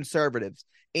three are conservatives.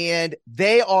 And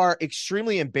they are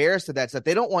extremely embarrassed of that stuff.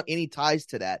 They don't want any ties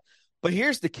to that. But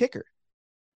here's the kicker.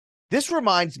 This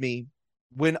reminds me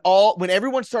when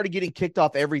everyone started getting kicked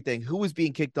off everything, who was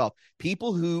being kicked off?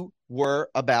 People who were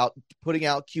about putting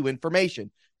out Q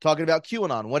information, talking about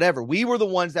QAnon, whatever. We were the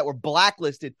ones that were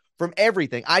blacklisted from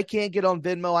everything. I can't get on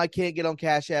Venmo. I can't get on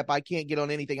Cash App. I can't get on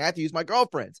anything. I have to use my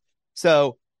girlfriend's.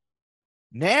 So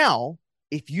now,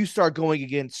 if you start going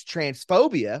against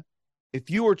transphobia, if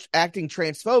you were acting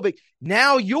transphobic,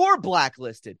 now you're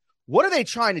blacklisted. What are they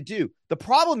trying to do? The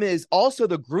problem is also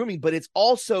the grooming, but it's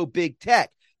also big tech.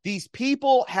 These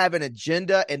people have an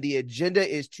agenda, and the agenda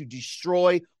is to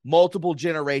destroy multiple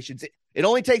generations. It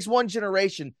only takes one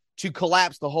generation to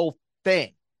collapse the whole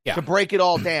thing, to break it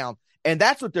all down. And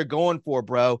that's what they're going for,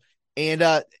 bro.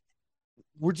 And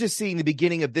we're just seeing the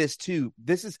beginning of this too.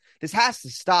 This has to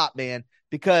stop, man,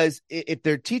 because if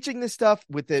they're teaching this stuff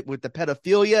with the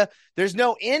pedophilia, there's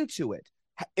no end to it.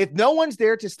 If no one's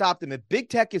there to stop them, if big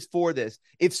tech is for this,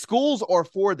 if schools are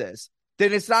for this,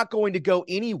 then it's not going to go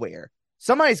anywhere.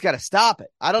 Somebody's got to stop it.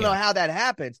 I don't know how that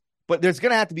happens, but there's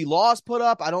going to have to be laws put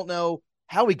up. I don't know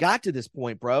how we got to this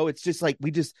point, bro. It's just like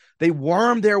they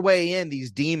worm their way in,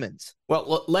 these demons.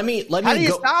 Well, let me how do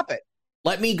you stop it?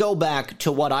 Let me go back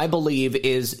to what I believe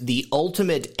is the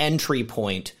ultimate entry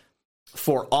point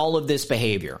for all of this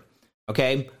behavior.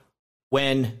 Okay.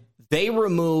 when they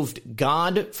removed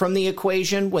God from the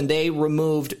equation, when they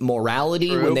removed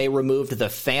morality, when they removed the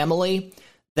family,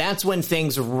 that's when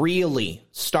things really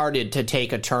started to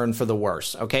take a turn for the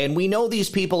worse. Okay. And we know these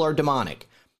people are demonic.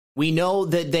 We know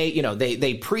that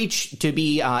they preach to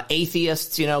be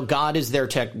atheists. God is their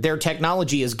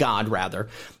technology is God, rather.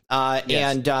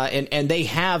 Yes. And they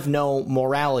have no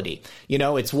morality.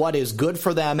 It's what is good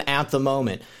for them at the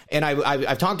moment. And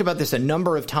I've talked about this a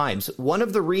number of times. One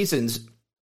of the reasons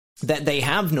that they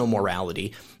have no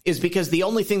morality is because the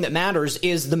only thing that matters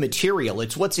is the material.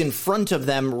 It's what's in front of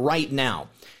them right now.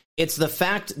 It's the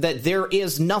fact that there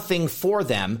is nothing for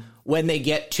them when they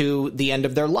get to the end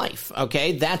of their life.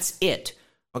 Okay, that's it.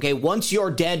 Okay, once you're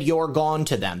dead, you're gone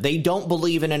to them. They don't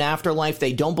believe in an afterlife.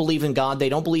 They don't believe in God. They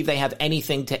don't believe they have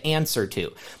anything to answer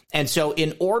to. And so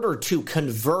in order to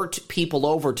convert people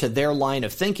over to their line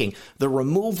of thinking, the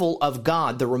removal of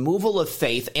God, the removal of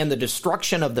faith, and the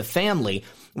destruction of the family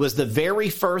was the very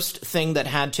first thing that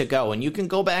had to go. And you can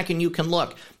go back and you can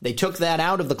look. They took that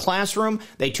out of the classroom.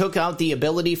 They took out the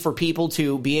ability for people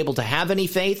to be able to have any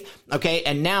faith. Okay,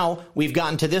 and now we've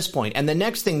gotten to this point. And the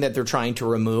next thing that they're trying to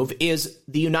remove is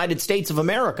the United States of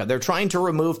America. They're trying to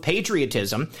remove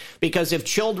patriotism, because if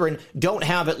children don't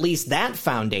have at least that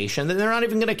foundation, then they're not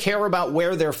even going to care about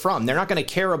where they're from. They're not going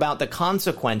to care about the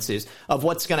consequences of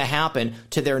what's going to happen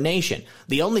to their nation.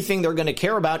 The only thing they're going to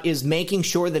care about is making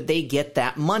sure that they get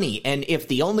that money. And if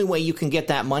the only way you can get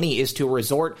that money is to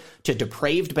resort to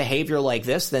depraved behavior like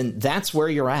this, then that's where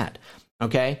you're at.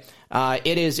 Okay?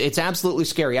 It's absolutely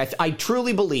scary. I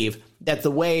truly believe that the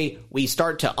way we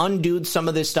start to undo some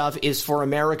of this stuff is for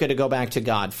America to go back to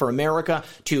God, for America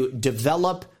to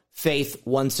develop faith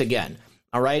once again.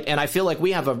 All right. And I feel like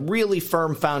we have a really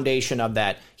firm foundation of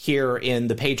that here in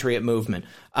the Patriot movement.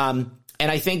 And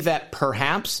I think that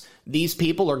perhaps these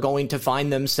people are going to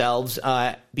find themselves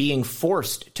being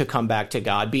forced to come back to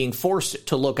God, being forced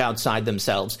to look outside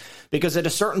themselves, because at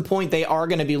a certain point they are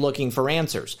going to be looking for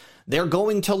answers. They're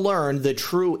going to learn the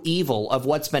true evil of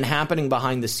what's been happening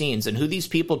behind the scenes and who these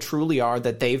people truly are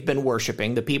that they've been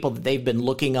worshiping, the people that they've been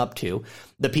looking up to,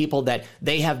 the people that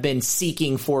they have been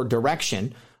seeking for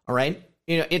direction. All right.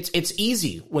 It's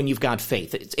easy when you've got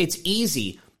faith. It's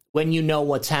easy when you know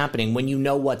what's happening, when you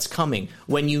know what's coming,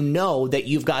 when you know that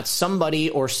you've got somebody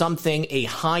or something, a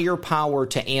higher power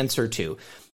to answer to.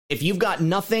 If you've got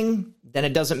nothing, then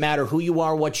it doesn't matter who you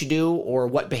are, what you do, or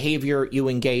what behavior you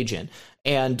engage in.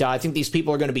 And I think these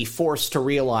people are going to be forced to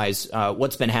realize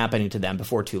what's been happening to them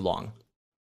before too long.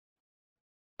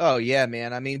 Oh, yeah,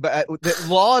 man. I mean, but the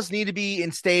laws need to be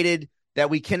instated that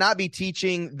we cannot be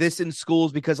teaching this in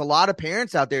schools, because a lot of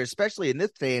parents out there, especially in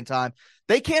this day and time,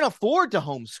 they can't afford to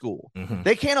homeschool. Mm-hmm.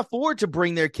 They can't afford to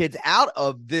bring their kids out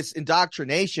of this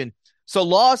indoctrination. So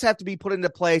laws have to be put into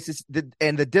place.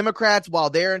 And the Democrats, while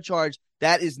they're in charge,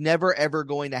 that is never, ever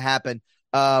going to happen.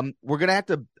 We're going to have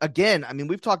to, again, I mean,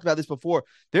 we've talked about this before.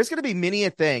 There's going to be many a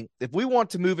thing. If we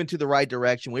want to move into the right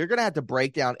direction, we're going to have to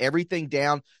break down everything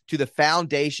down to the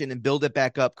foundation and build it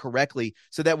back up correctly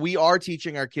so that we are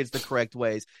teaching our kids the correct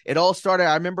ways. It all started,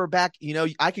 I remember back,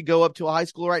 I could go up to a high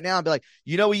school right now and be like,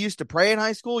 we used to pray in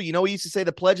high school. We used to say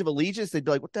the Pledge of Allegiance. They'd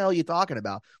be like, what the hell are you talking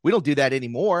about? We don't do that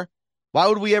anymore. Why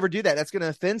would we ever do that? That's going to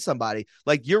offend somebody.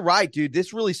 Like, you're right, dude.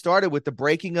 This really started with the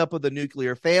breaking up of the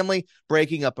nuclear family,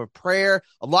 breaking up of prayer.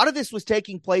 A lot of this was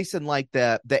taking place in like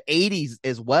the 80s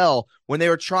as well, when they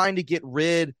were trying to get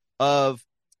rid of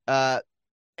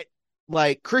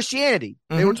like Christianity.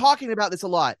 Mm-hmm. They were talking about this a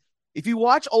lot. If you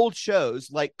watch old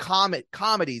shows like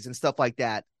comedies and stuff like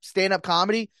that, stand-up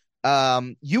comedy,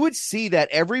 you would see that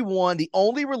the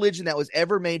only religion that was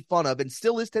ever made fun of and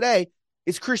still is today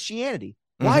is Christianity.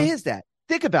 Why is that?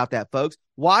 Think about that, folks.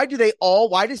 Why does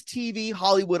TV,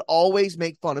 Hollywood always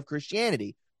make fun of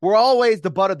Christianity? We're always the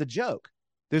butt of the joke.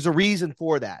 There's a reason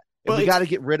for that. And we got to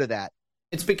get rid of that.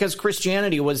 It's because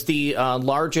Christianity was the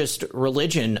largest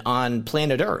religion on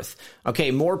planet Earth.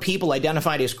 Okay, more people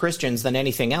identified as Christians than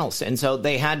anything else. And so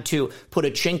they had to put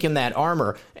a chink in that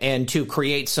armor and to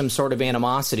create some sort of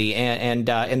animosity and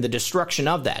the destruction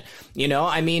of that.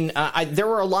 There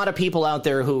were a lot of people out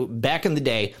there who, back in the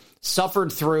day,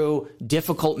 suffered through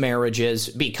difficult marriages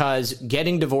because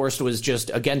getting divorced was just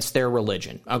against their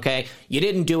religion, okay? You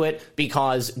didn't do it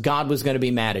because God was going to be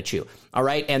mad at you, all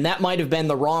right? And that might have been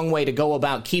the wrong way to go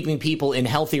about keeping people in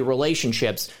healthy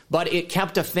relationships, but it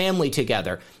kept a family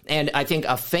together. And I think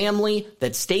a family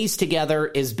that stays together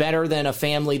is better than a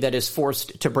family that is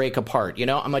forced to break apart.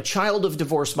 I'm a child of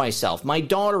divorce myself. My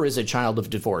daughter is a child of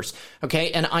divorce,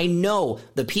 okay? And I know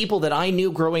the people that I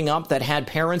knew growing up that had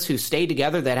parents who stayed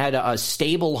together, that had a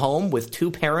stable home with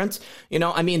two parents,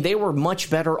 they were much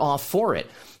better off for it.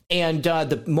 And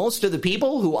most of the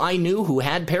people who I knew who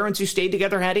had parents who stayed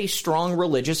together had a strong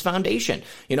religious foundation.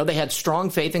 They had strong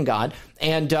faith in God,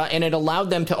 and it allowed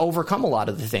them to overcome a lot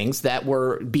of the things that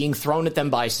were being thrown at them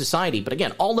by society. But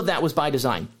again, all of that was by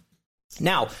design.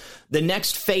 Now, the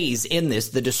next phase in this,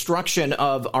 the destruction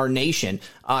of our nation,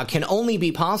 can only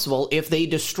be possible if they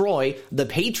destroy the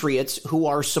patriots who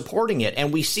are supporting it.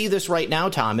 And we see this right now,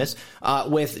 Thomas,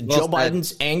 with Joe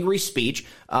Biden's angry speech,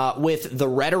 with the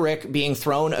rhetoric being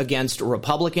thrown against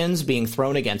Republicans, being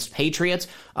thrown against patriots.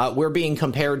 We're being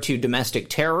compared to domestic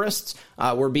terrorists.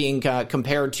 We're being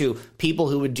compared to people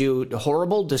who would do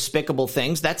horrible, despicable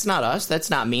things. That's not us. That's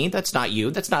not me. That's not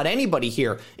you. That's not anybody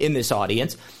here in this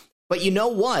audience. But you know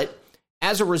what?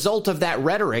 As a result of that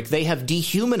rhetoric, they have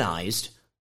dehumanized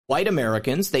white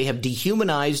Americans. They have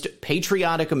dehumanized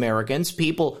patriotic Americans,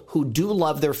 people who do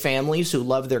love their families, who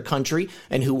love their country,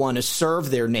 and who want to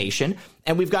serve their nation.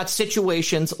 And we've got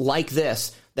situations like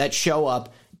this that show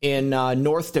up in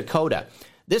North Dakota.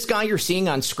 This guy you're seeing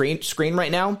on screen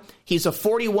right now, he's a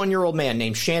 41-year-old man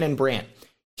named Shannon Brandt.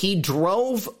 He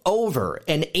drove over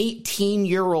an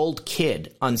 18-year-old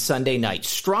kid on Sunday night,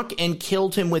 struck and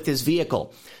killed him with his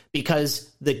vehicle because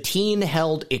the teen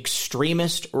held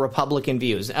extremist Republican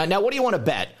views. Now, what do you want to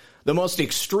bet? The most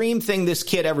extreme thing this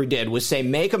kid ever did was say,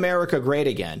 "Make America Great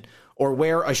Again," or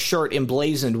wear a shirt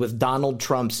emblazoned with Donald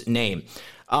Trump's name.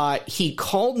 He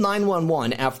called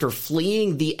 911 after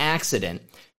fleeing the accident,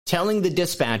 telling the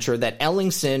dispatcher that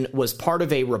Ellingson was part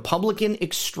of a Republican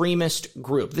extremist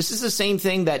group. This is the same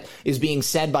thing that is being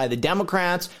said by the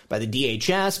Democrats, by the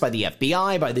DHS, by the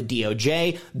FBI, by the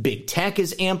DOJ. Big tech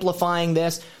is amplifying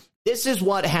this. This is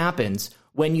what happens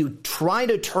when you try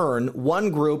to turn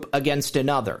one group against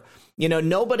another.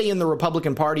 Nobody in the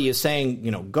Republican Party is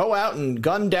saying, go out and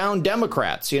gun down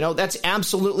Democrats. That's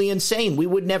absolutely insane. We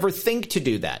would never think to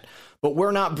do that. But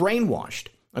we're not brainwashed.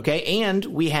 Okay, and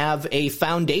we have a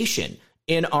foundation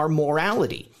in our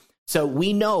morality. So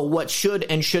we know what should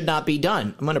and should not be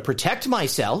done. I'm going to protect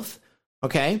myself,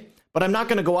 okay? But I'm not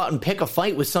going to go out and pick a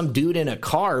fight with some dude in a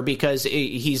car because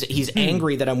he's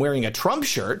angry that I'm wearing a Trump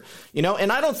shirt,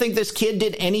 And I don't think this kid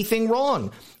did anything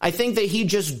wrong. I think that he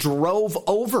just drove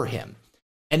over him.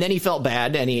 And then he felt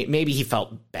bad, and maybe he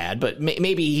felt bad, but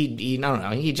maybe he I don't know,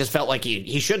 he just felt like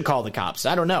he should call the cops.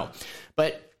 I don't know.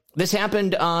 But this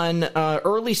happened on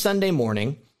early Sunday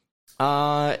morning.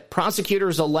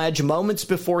 Prosecutors allege moments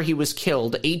before he was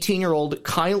killed, 18-year-old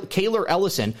Kaylor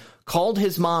Ellison called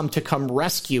his mom to come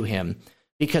rescue him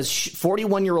because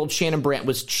 41-year-old Shannon Brandt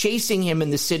was chasing him in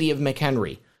the city of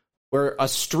McHenry, where a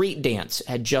street dance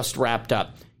had just wrapped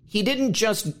up. He didn't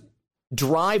just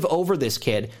drive over this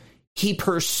kid. He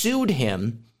pursued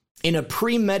him in a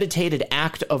premeditated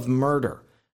act of murder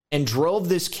and drove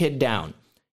this kid down.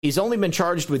 He's only been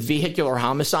charged with vehicular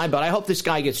homicide, but I hope this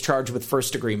guy gets charged with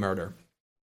first-degree murder.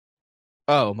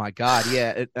 Oh, my God,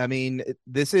 yeah.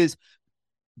 This is,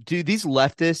 dude, these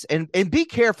leftists, and be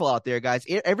careful out there, guys.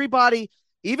 Everybody,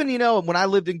 even, when I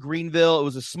lived in Greenville, it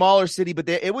was a smaller city, but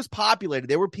it was populated.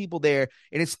 There were people there,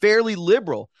 and it's fairly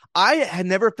liberal. I had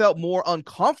never felt more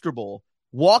uncomfortable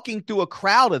walking through a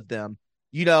crowd of them.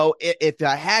 Even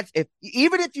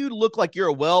if you look like you're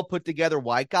a well-put-together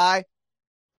white guy,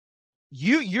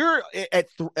 you're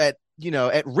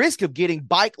at risk of getting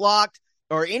bike locked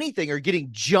or anything, or getting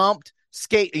jumped, a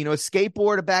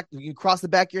skateboard across the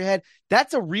back of your head.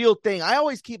 That's a real thing. I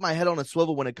always keep my head on a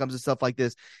swivel when it comes to stuff like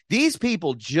this. These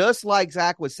people, just like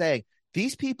Zach was saying,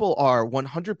 these people are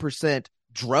 100%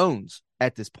 drones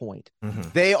at this point. Mm-hmm.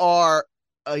 They are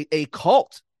a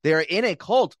cult. They're in a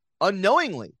cult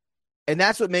unknowingly. And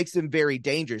that's what makes them very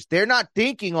dangerous. They're not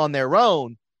thinking on their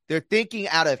own. They're thinking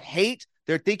out of hate.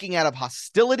 They're thinking out of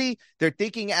hostility. They're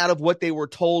thinking out of what they were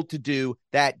told to do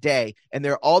that day. And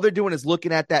all they're doing is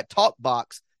looking at that talk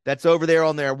box that's over there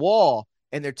on their wall,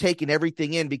 and they're taking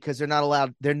everything in because they're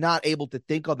not able to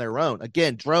think on their own.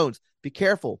 Again, drones, be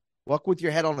careful. Walk with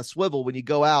your head on a swivel when you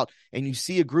go out and you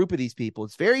see a group of these people.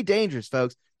 It's very dangerous,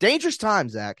 folks. Dangerous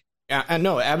times, Zach.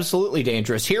 No, absolutely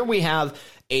dangerous. Here we have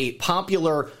a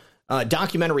popular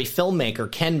documentary filmmaker,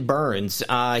 Ken Burns.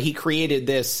 He created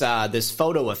this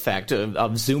photo effect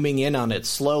of zooming in on it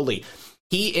slowly.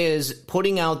 He is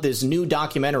putting out this new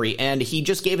documentary, and he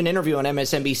just gave an interview on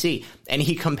MSNBC, and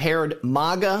he compared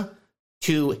MAGA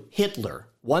to Hitler.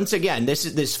 Once again,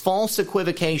 this false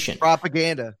equivocation.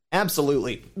 Propaganda.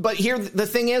 Absolutely. But here, the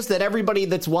thing is that everybody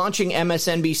that's watching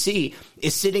MSNBC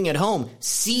is sitting at home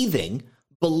seething,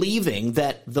 believing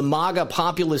that the MAGA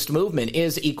populist movement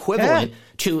is equivalent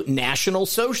to National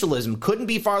Socialism. Couldn't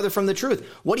be farther from the truth.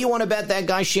 What do you want to bet that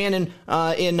guy Shannon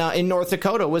in North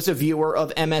Dakota was a viewer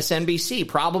of MSNBC?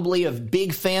 Probably a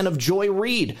big fan of Joy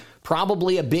Reid.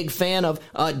 Probably a big fan of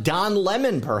Don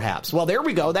Lemon, perhaps. Well, there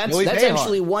we go. That's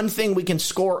actually one thing we can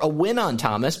score a win on,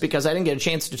 Thomas, because I didn't get a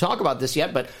chance to talk about this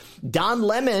yet. But Don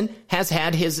Lemon has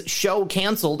had his show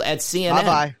canceled at CNN.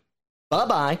 Bye-bye.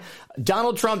 Bye-bye.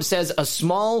 Donald Trump says a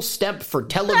small step for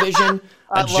television,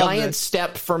 a giant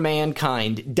step for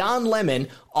mankind. Don Lemon,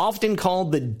 often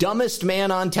called the dumbest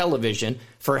man on television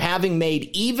for having made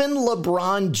even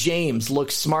LeBron James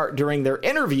look smart during their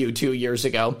interview 2 years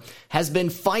ago, has been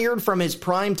fired from his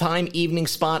primetime evening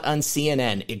spot on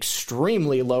CNN,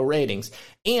 extremely low ratings,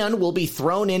 and will be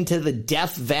thrown into the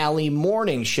Death Valley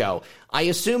morning show. I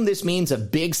assume this means a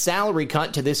big salary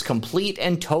cut to this complete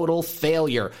and total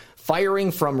failure.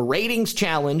 Firing from ratings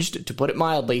challenged, to put it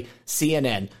mildly,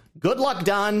 CNN. Good luck,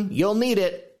 Don. You'll need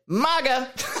it. MAGA.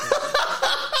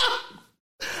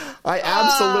 I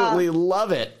absolutely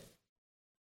love it.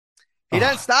 He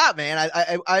doesn't stop, man.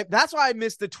 I that's why I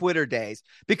miss the Twitter days,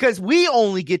 because we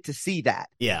only get to see that.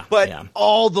 Yeah. But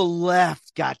all the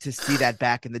left got to see that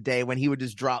back in the day when he would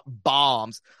just drop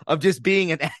bombs of just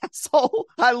being an asshole.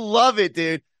 I love it,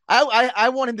 dude. I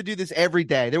want him to do this every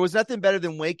day. There was nothing better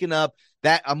than waking up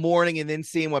that a morning and then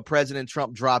seeing what President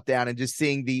Trump dropped down and just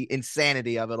seeing the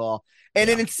insanity of it all. And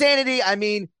in insanity, I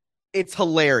mean, it's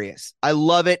hilarious. I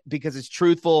love it because it's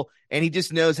truthful, and he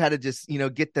just knows how to just,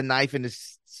 get the knife and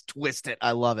just twist it.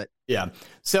 I love it. Yeah.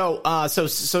 So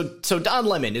Don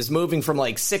Lemon is moving from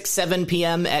like 6, 7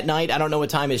 p.m. at night. I don't know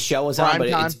what time his show is on, but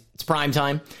it's prime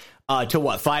time. To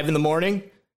what, 5 in the morning?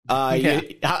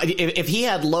 If he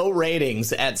had low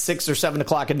ratings at 6 or 7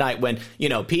 o'clock at night, when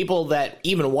people that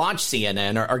even watch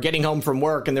CNN are getting home from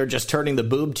work and they're just turning the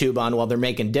boob tube on while they're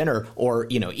making dinner or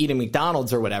eating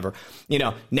McDonald's or whatever,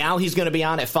 now he's going to be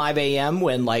on at 5 a.m.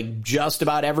 when like just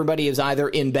about everybody is either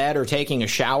in bed or taking a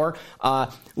shower.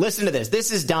 Listen to this.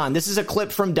 This is Don. This is a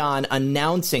clip from Don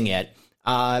announcing it.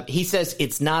 He says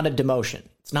it's not a demotion.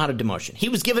 It's not a demotion. He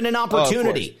was given an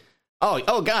opportunity.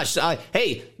 Oh gosh.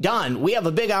 Hey, Don, we have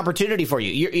a big opportunity for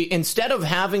you. Instead of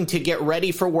having to get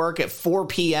ready for work at 4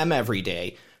 p.m. every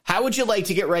day, how would you like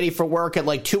to get ready for work at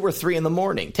like 2 or 3 in the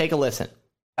morning? Take a listen.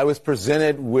 I was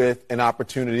presented with an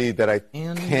opportunity that I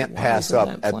can't pass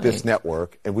up at this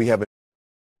network, and we have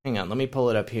Hang on, let me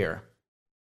pull it up here.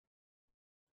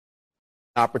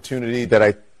 Opportunity that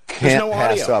I can't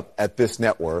pass up at this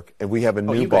network, and we have a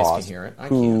new boss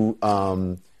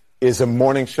who is a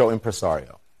morning show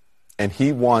impresario. And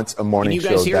he wants a morning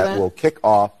show that will kick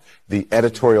off the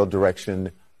editorial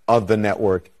direction of the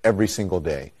network every single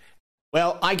day.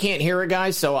 Well, I can't hear it,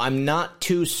 guys, so I'm not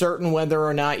too certain whether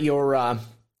or not your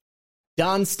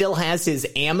Don still has his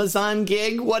Amazon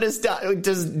gig. What is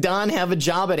does Don have a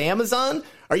job at Amazon?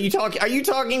 Are you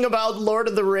talking about Lord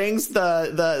of the Rings,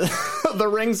 the the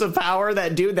Rings of Power?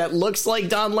 That dude that looks like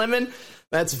Don Lemon?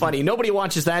 That's funny. Nobody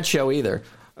watches that show either.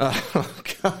 Oh,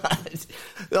 God.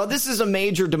 Well, this is a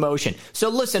major demotion. So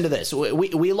listen to this.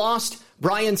 We lost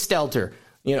Brian Stelter.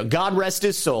 God rest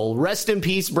his soul. Rest in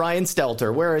peace, Brian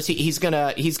Stelter. Where is he? He's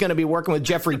gonna be working with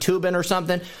Jeffrey Toobin or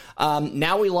something.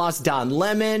 Now we lost Don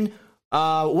Lemon.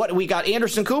 What we got?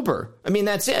 Anderson Cooper. I mean,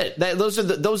 that's it. Those are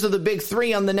the big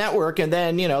three on the network, and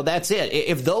then that's it.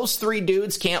 If those three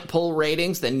dudes can't pull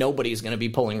ratings, then nobody's going to be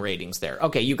pulling ratings there.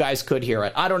 Okay, you guys could hear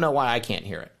it. I don't know why I can't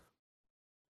hear it.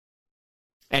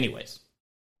 Anyways,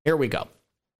 here we go.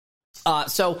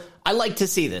 So I like to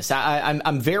see this.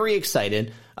 I'm very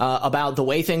excited about the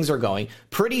way things are going.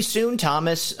 Pretty soon,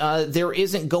 Thomas, there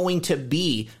isn't going to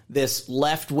be this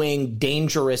left-wing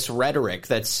dangerous rhetoric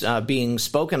that's being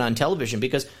spoken on television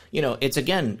because, it's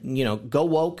again, go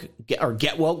woke or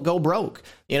get woke, go broke.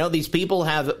 These people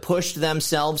have pushed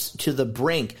themselves to the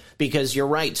brink because you're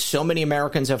right. So many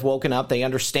Americans have woken up. They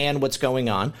understand what's going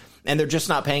on. And they're just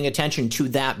not paying attention to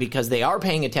that because they are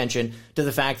paying attention to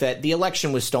the fact that the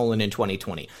election was stolen in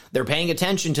 2020. They're paying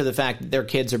attention to the fact that their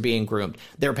kids are being groomed.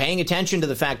 They're paying attention to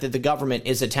the fact that the government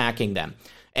is attacking them.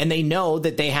 And they know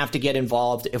that they have to get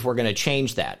involved if we're going to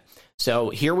change that.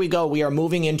 So here we go. We are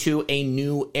moving into a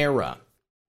new era.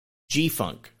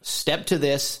 G-Funk, step to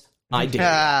this. I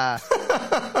dare.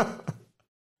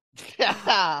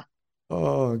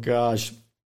 Oh, gosh.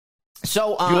 So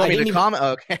you want me to comment?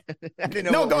 Okay.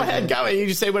 No, go ahead. Go ahead. You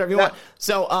just say whatever you want.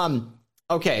 So,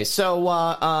 okay.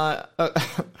 So,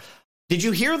 did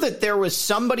you hear that there was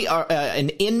somebody, an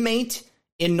inmate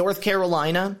in North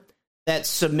Carolina that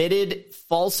submitted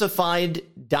falsified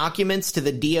documents to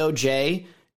the DOJ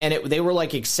and they were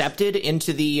like accepted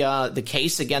into the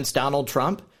case against Donald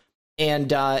Trump. And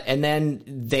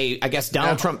then I guess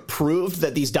Donald Trump proved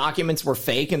that these documents were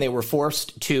fake and they were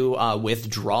forced to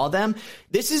withdraw them.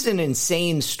 This is an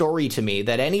insane story to me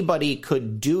that anybody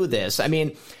could do this. I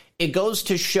mean, it goes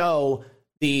to show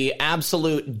the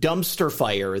absolute dumpster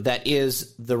fire that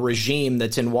is the regime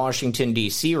that's in Washington,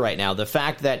 D.C. right now. The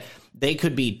fact that they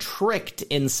could be tricked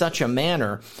in such a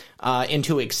manner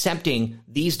into accepting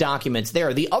these documents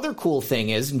there. The other cool thing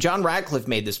is, and John Ratcliffe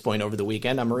made this point over the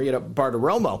weekend on Maria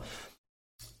Bartiromo,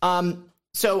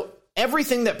 so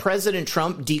everything that President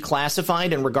Trump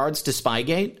declassified in regards to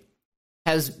Spygate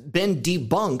has been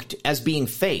debunked as being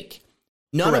fake.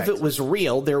 None Correct. Of it was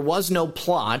real. There was no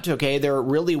plot. Okay, there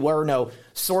really were no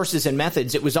sources and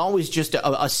methods. It was always just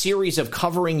a series of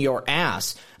covering your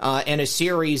ass and a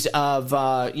series of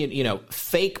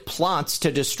fake plots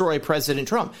to destroy President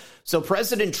Trump. So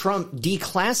President Trump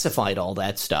declassified all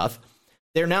that stuff.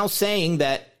 They're now saying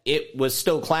that it was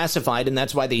still classified, and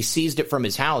that's why they seized it from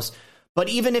his house. But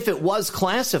even if it was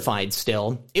classified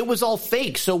still, it was all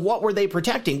fake. So what were they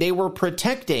protecting? They were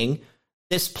protecting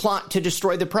this plot to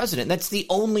destroy the president. That's the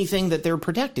only thing that they're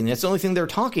protecting. That's the only thing they're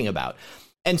talking about.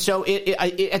 And so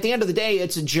at the end of the day,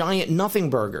 it's a giant nothing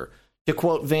burger, to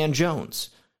quote Van Jones.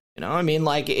 You know, I mean,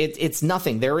 like it's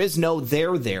nothing. There is no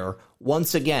there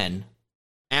once again,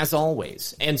 as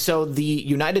always. And so the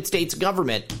United States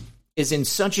government is in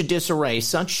such a disarray,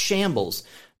 such shambles,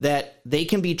 that they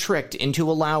can be tricked into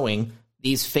allowing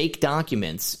these fake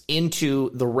documents into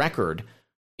the record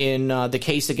in the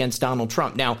case against Donald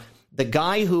Trump. Now, the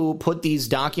guy who put these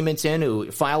documents in,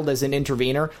 who filed as an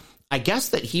intervener, I guess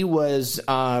that he was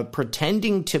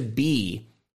pretending to be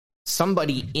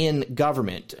somebody in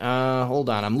government. Hold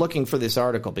on, I'm looking for this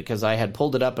article because I had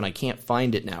pulled it up and I can't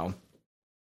find it now.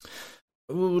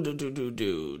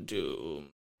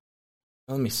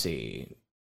 Let me see.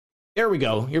 Here we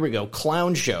go.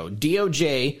 Clown show.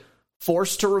 DOJ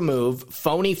forced to remove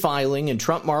phony filing in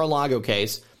Trump Mar-a-Lago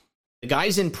case. The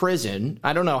guy's in prison.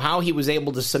 I don't know how he was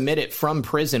able to submit it from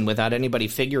prison without anybody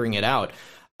figuring it out.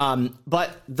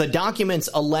 But the documents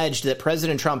alleged that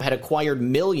President Trump had acquired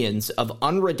millions of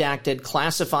unredacted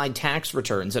classified tax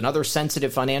returns and other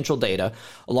sensitive financial data,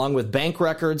 along with bank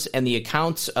records and the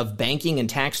accounts of banking and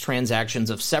tax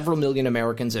transactions of several million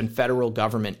Americans and federal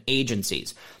government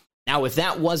agencies. Now, if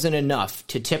that wasn't enough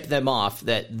to tip them off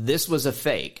that this was a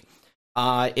fake,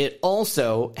 it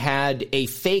also had a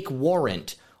fake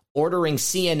warrant ordering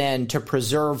CNN to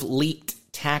preserve leaked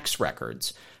tax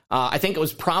records. I think it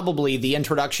was probably the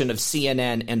introduction of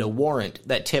CNN and a warrant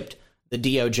that tipped the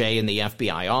DOJ and the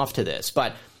FBI off to this.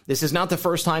 But this is not the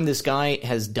first time this guy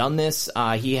has done this.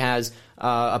 He has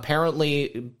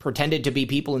apparently pretended to be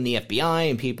people in the FBI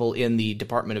and people in the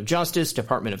Department of Justice,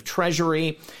 Department of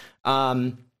Treasury.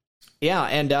 I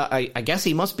guess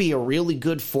he must be a really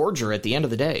good forger at the end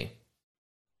of the day.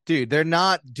 Dude, they're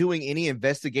not doing any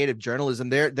investigative journalism.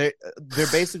 They're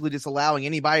basically just allowing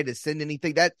anybody to send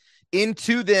anything that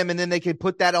into them, and then they can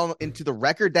put that on into the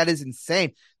record. That is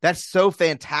insane. That's so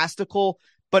fantastical.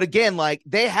 But again, like,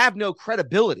 they have no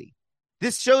credibility.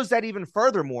 This shows that even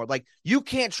furthermore. Like, you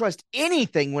can't trust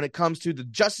anything when it comes to the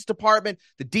Justice Department,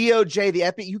 the DOJ, the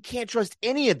FBI. You can't trust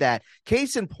any of that.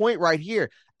 Case in point right here.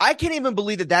 I can't even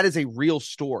believe that that is a real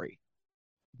story.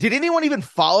 Did anyone even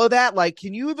follow that? Like,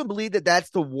 can you even believe that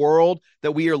that's the world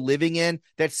that we are living in?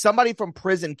 That somebody from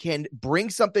prison can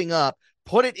bring something up,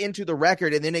 put it into the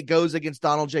record, and then it goes against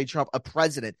Donald J. Trump, a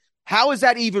president. How is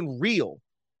that even real?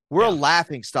 We're a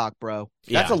laughing stock, bro.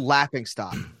 That's a laughing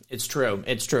stock. It's true.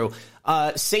 It's true.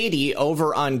 Sadie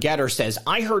over on Getter says,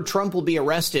 I heard Trump will be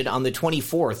arrested on the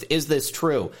 24th. Is this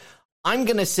true? I'm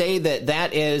going to say that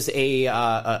that is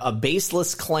a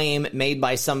baseless claim made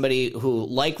by somebody who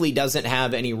likely doesn't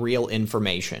have any real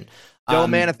information.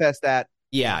 Don't manifest that.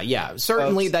 Yeah.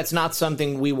 Certainly folks. That's not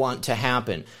something we want to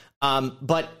happen.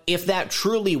 But if that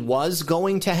truly was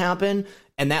going to happen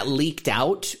and that leaked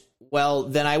out, well,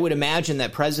 then I would imagine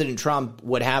that President Trump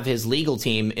would have his legal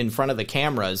team in front of the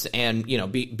cameras and,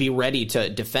 be ready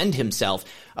to defend himself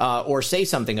or say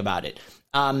something about it.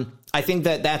 I think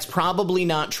that that's probably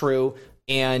not true.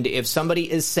 And if somebody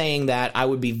is saying that, I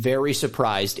would be very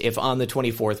surprised if on the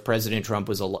 24th President Trump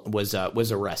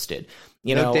was arrested.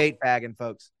 No date bagging,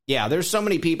 folks. Yeah, there's so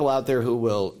many people out there who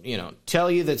will, tell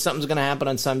you that something's going to happen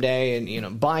on some day,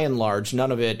 and by and large,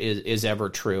 none of it is ever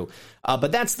true.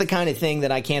 But that's the kind of thing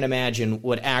that I can't imagine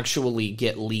would actually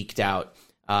get leaked out,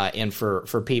 and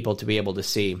for people to be able to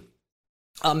see.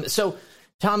 So,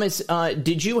 Thomas,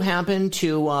 did you happen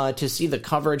to see the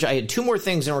coverage? I had two more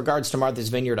things in regards to Martha's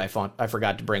Vineyard I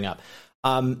forgot to bring up.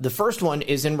 The first one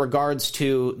is in regards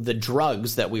to the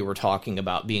drugs that we were talking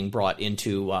about being brought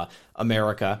into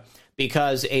America,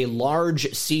 because a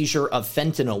large seizure of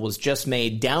fentanyl was just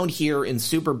made down here in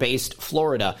super-based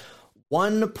Florida.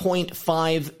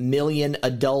 1.5 million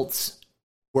adults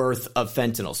worth of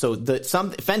fentanyl. So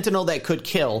some fentanyl that could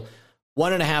kill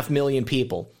 1.5 million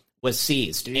people was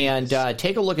seized. Jeez. And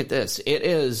take a look at this. It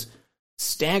is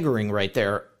staggering right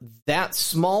there. That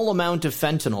small amount of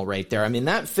fentanyl right there, I mean,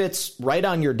 that fits right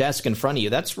on your desk in front of you.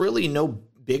 That's really no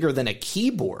bigger than a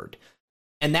keyboard.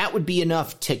 And that would be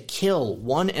enough to kill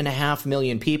 1.5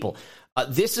 million people.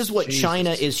 This is what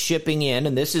China is shipping in,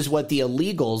 and this is what the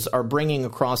illegals are bringing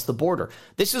across the border.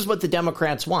 This is what the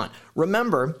Democrats want.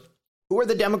 Remember, who are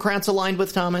the Democrats aligned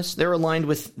with, Thomas? They're aligned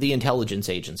with the intelligence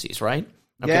agencies, right?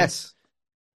 Okay. Yes.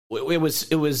 It was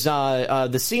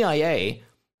the CIA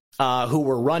who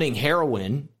were running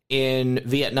heroin in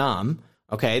Vietnam.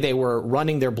 Okay, they were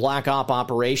running their black op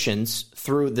operations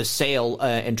through the sale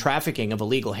and trafficking of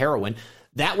illegal heroin.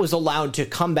 That was allowed to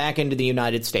come back into the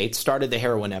United States, started the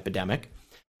heroin epidemic.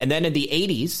 And then in the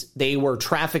 80s, they were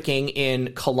trafficking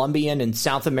in Colombian and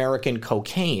South American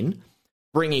cocaine,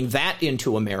 bringing that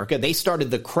into America. They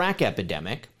started the crack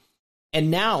epidemic.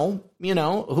 And now, you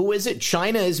know, who is it?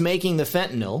 China is making the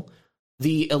fentanyl.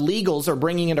 The illegals are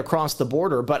bringing it across the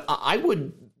border. But I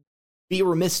would be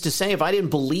remiss to say if I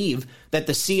didn't believe that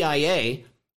the CIA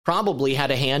probably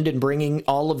had a hand in bringing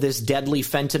all of this deadly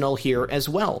fentanyl here as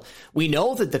well. We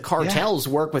know that the cartels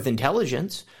work with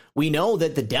intelligence. We know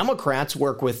that the Democrats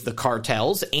work with the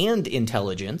cartels and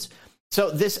intelligence. So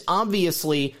this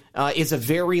obviously is a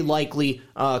very likely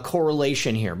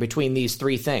correlation here between these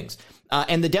three things.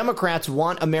 And the Democrats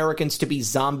want Americans to be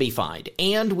zombified.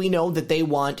 And we know that they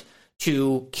want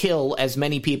to kill as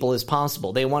many people as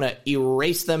possible. They want to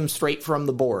erase them straight from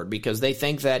the board because they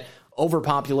think that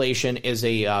overpopulation is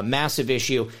a massive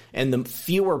issue, and the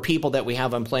fewer people that we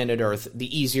have on planet Earth,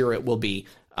 the easier it will be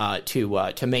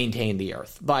to maintain the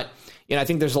Earth. But you know, I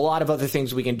think there's a lot of other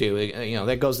things we can do. You know,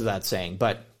 that goes without saying.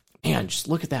 But man, just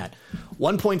look at that: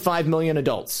 1.5 million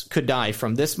adults could die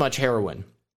from this much heroin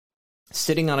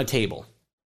sitting on a table.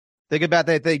 Think about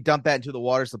that. If they dump that into the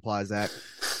water supply, Zach.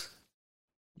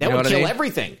 That would kill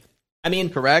everything. I mean,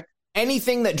 correct.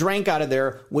 Anything that drank out of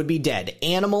there would be dead.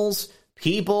 Animals,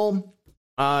 people,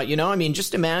 you know, I mean,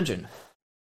 just imagine,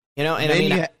 you know, and then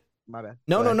I mean, my bad.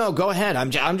 No, go ahead.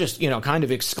 I'm just, you know, kind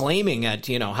of exclaiming at,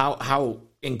 you know, how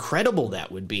incredible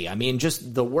that would be. I mean,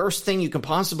 just the worst thing you can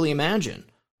possibly imagine.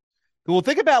 Well,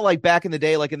 think about like back in the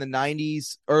day, like in the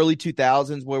 90s, early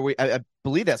 2000s, where I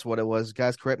believe that's what it was.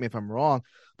 Guys, correct me if I'm wrong.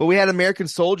 But we had American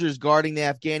soldiers guarding the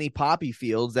Afghani poppy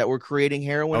fields that were creating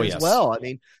heroin as well. I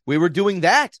mean, we were doing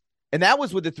that. And that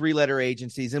was with the 3-letter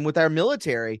agencies and with our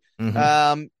military.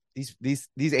 Mm-hmm.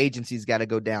 These agencies got to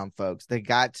go down, folks. They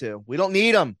got to. We don't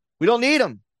need them. We don't need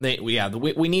them.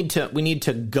 We need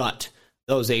to gut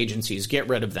those agencies. Get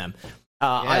rid of them.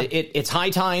 It's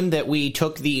high time that we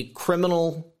took the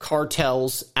criminal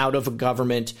cartels out of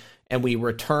government and we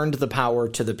returned the power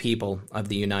to the people of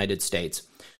the United States.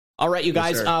 All right, you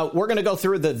guys, we're going to go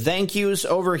through the thank yous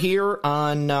over here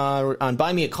on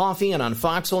Buy Me a Coffee and on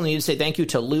Foxhole. I need to say thank you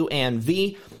to Lou Ann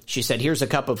V. She said, here's a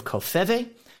cup of Covfefe.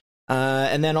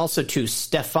 And then also to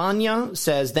Stefania,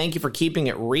 says, thank you for keeping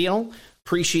it real.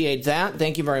 Appreciate that.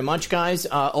 Thank you very much, guys.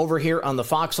 Over here on the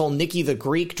Foxhole, Nikki the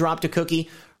Greek dropped a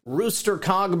cookie. Rooster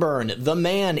Cogburn, the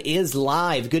man is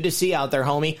live. Good to see you out there,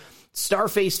 homie.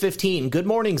 Starface 15, good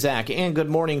morning, Zach, and good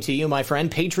morning to you, my friend.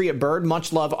 Patriot Bird,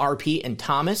 much love, RP and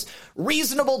Thomas.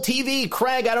 Reasonable TV,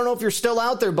 Craig, I don't know if you're still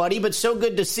out there, buddy, but so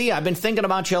good to see you. I've been thinking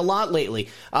about you a lot lately.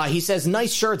 He says,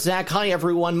 nice shirt, Zach. Hi,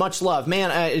 everyone. Much love.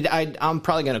 Man, I'm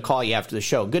probably going to call you after the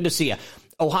show. Good to see you.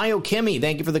 Ohio Kimmy,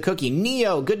 thank you for the cookie.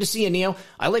 Neo, good to see you, Neo.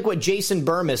 I like what Jason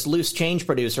Burmis, Loose Change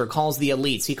producer, calls the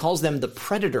elites. He calls them the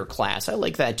Predator class. I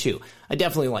like that, too. I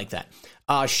definitely like that.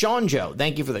 Sean Joe,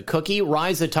 thank you for the cookie.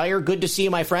 Rise Attire, good to see you,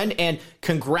 my friend. And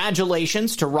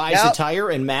congratulations to Rise Attire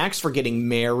and Max for getting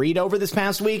married over this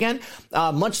past weekend.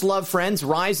 Much love, friends.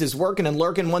 Rise is working and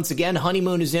lurking once again.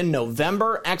 Honeymoon is in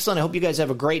November. Excellent. I hope you guys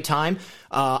have a great time.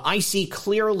 I See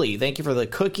Clearly, thank you for the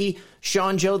cookie.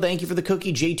 Sean Joe, thank you for the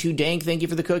cookie. J2 Dank, thank you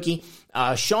for the cookie.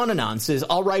 Sean Anon says,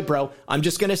 all right, bro, I'm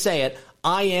just going to say it.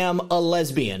 I am a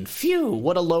lesbian. Phew,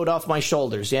 what a load off my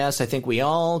shoulders. Yes, I think we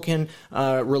all can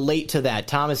relate to that.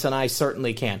 Thomas and I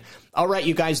certainly can. All right,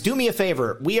 you guys, do me a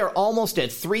favor. We are almost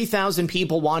at 3,000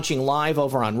 people watching live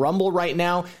over on Rumble right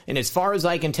now, and as far as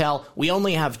I can tell, we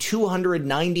only have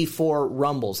 294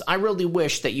 Rumbles. I really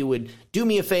wish that you would do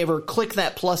me a favor, click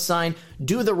that plus sign,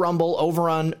 do the Rumble over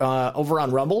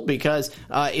on Rumble, because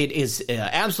it is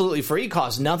absolutely free,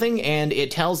 costs nothing, and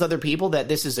it tells other people that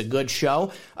this is a good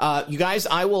show. You guys,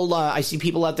 I see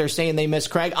people out there saying they miss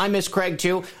Craig. I miss Craig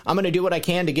too. I'm going to do what I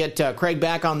can to get Craig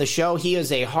back on the show. He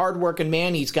is a hardworking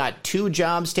man. He's got 2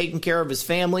 jobs, taking care of his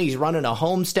family. He's running a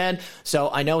homestead,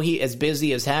 so I know he is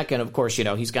busy as heck, and of course,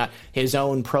 he's got his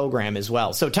own program as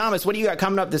well. So, Thomas, what do you got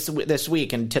coming up this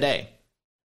week and today?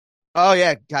 Oh,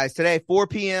 yeah, guys. Today, 4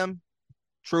 p.m.,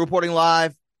 True Reporting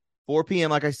Live, 4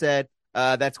 p.m., like I said.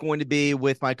 That's going to be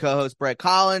with my co-host, Brett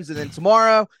Collins. And then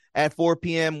tomorrow at 4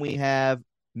 p.m., we have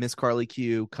Miss Carly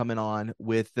Q coming on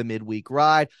with the midweek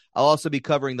ride. I'll also be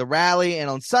covering the rally. And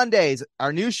on Sundays,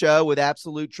 our new show with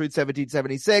Absolute Truth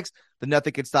 1776, the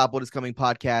Nothing Can Stop What Is Coming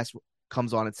podcast,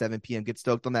 comes on at 7 p.m. Get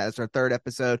stoked on that. That's our 3rd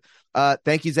episode.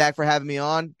 Thank you, Zach, for having me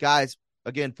on. Guys,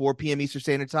 again, 4 p.m. Eastern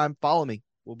Standard Time. Follow me.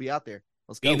 We'll be out there.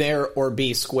 Let's go. Be there or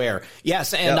be square.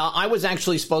 Yes, and I was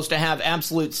actually supposed to have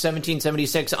Absolute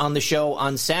 1776 on the show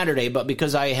on Saturday, but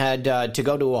because I had to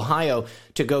go to Ohio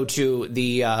to go to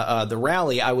the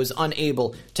rally, I was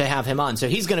unable to have him on. So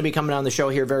he's going to be coming on the show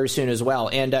here very soon as well.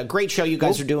 And great show you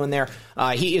guys are doing there.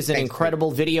 He is an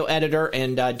incredible video editor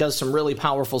and does some really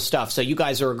powerful stuff. So you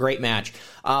guys are a great match.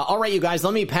 All right, you guys,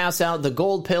 let me pass out the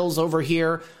gold pills over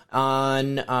here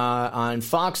on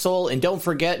Foxhole, and don't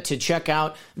forget to check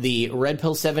out the Red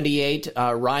Pill 78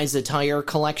 Rise Attire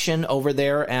collection over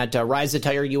there at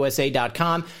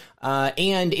riseattireusa.com.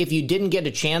 And if you didn't get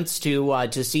a chance to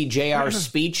see JR's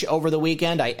speech over the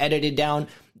weekend, I edited down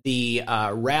the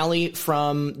rally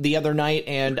from the other night,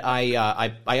 and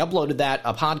I uploaded that,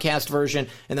 a podcast version,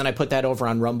 and then I put that over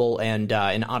on Rumble and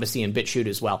in Odyssey and BitChute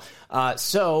as well.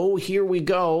 So here we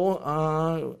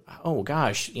go. Oh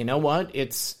gosh, you know what?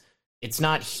 It's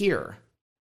not here.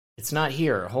 It's not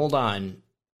here. Hold on.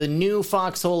 The new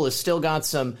Foxhole has still got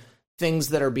some things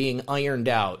that are being ironed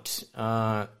out.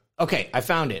 Okay, I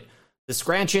found it. The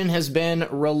scratch-in has been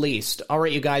released. All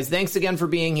right, you guys, thanks again for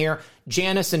being here.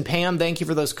 Janice and Pam, thank you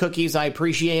for those cookies. I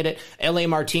appreciate it. L.A.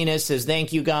 Martinez says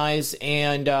thank you, guys.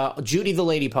 And Judy the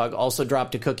Lady Pug also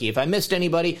dropped a cookie. If I missed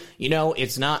anybody,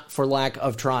 it's not for lack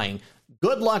of trying.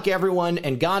 Good luck, everyone,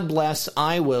 and God bless.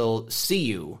 I will see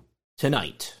you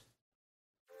tonight.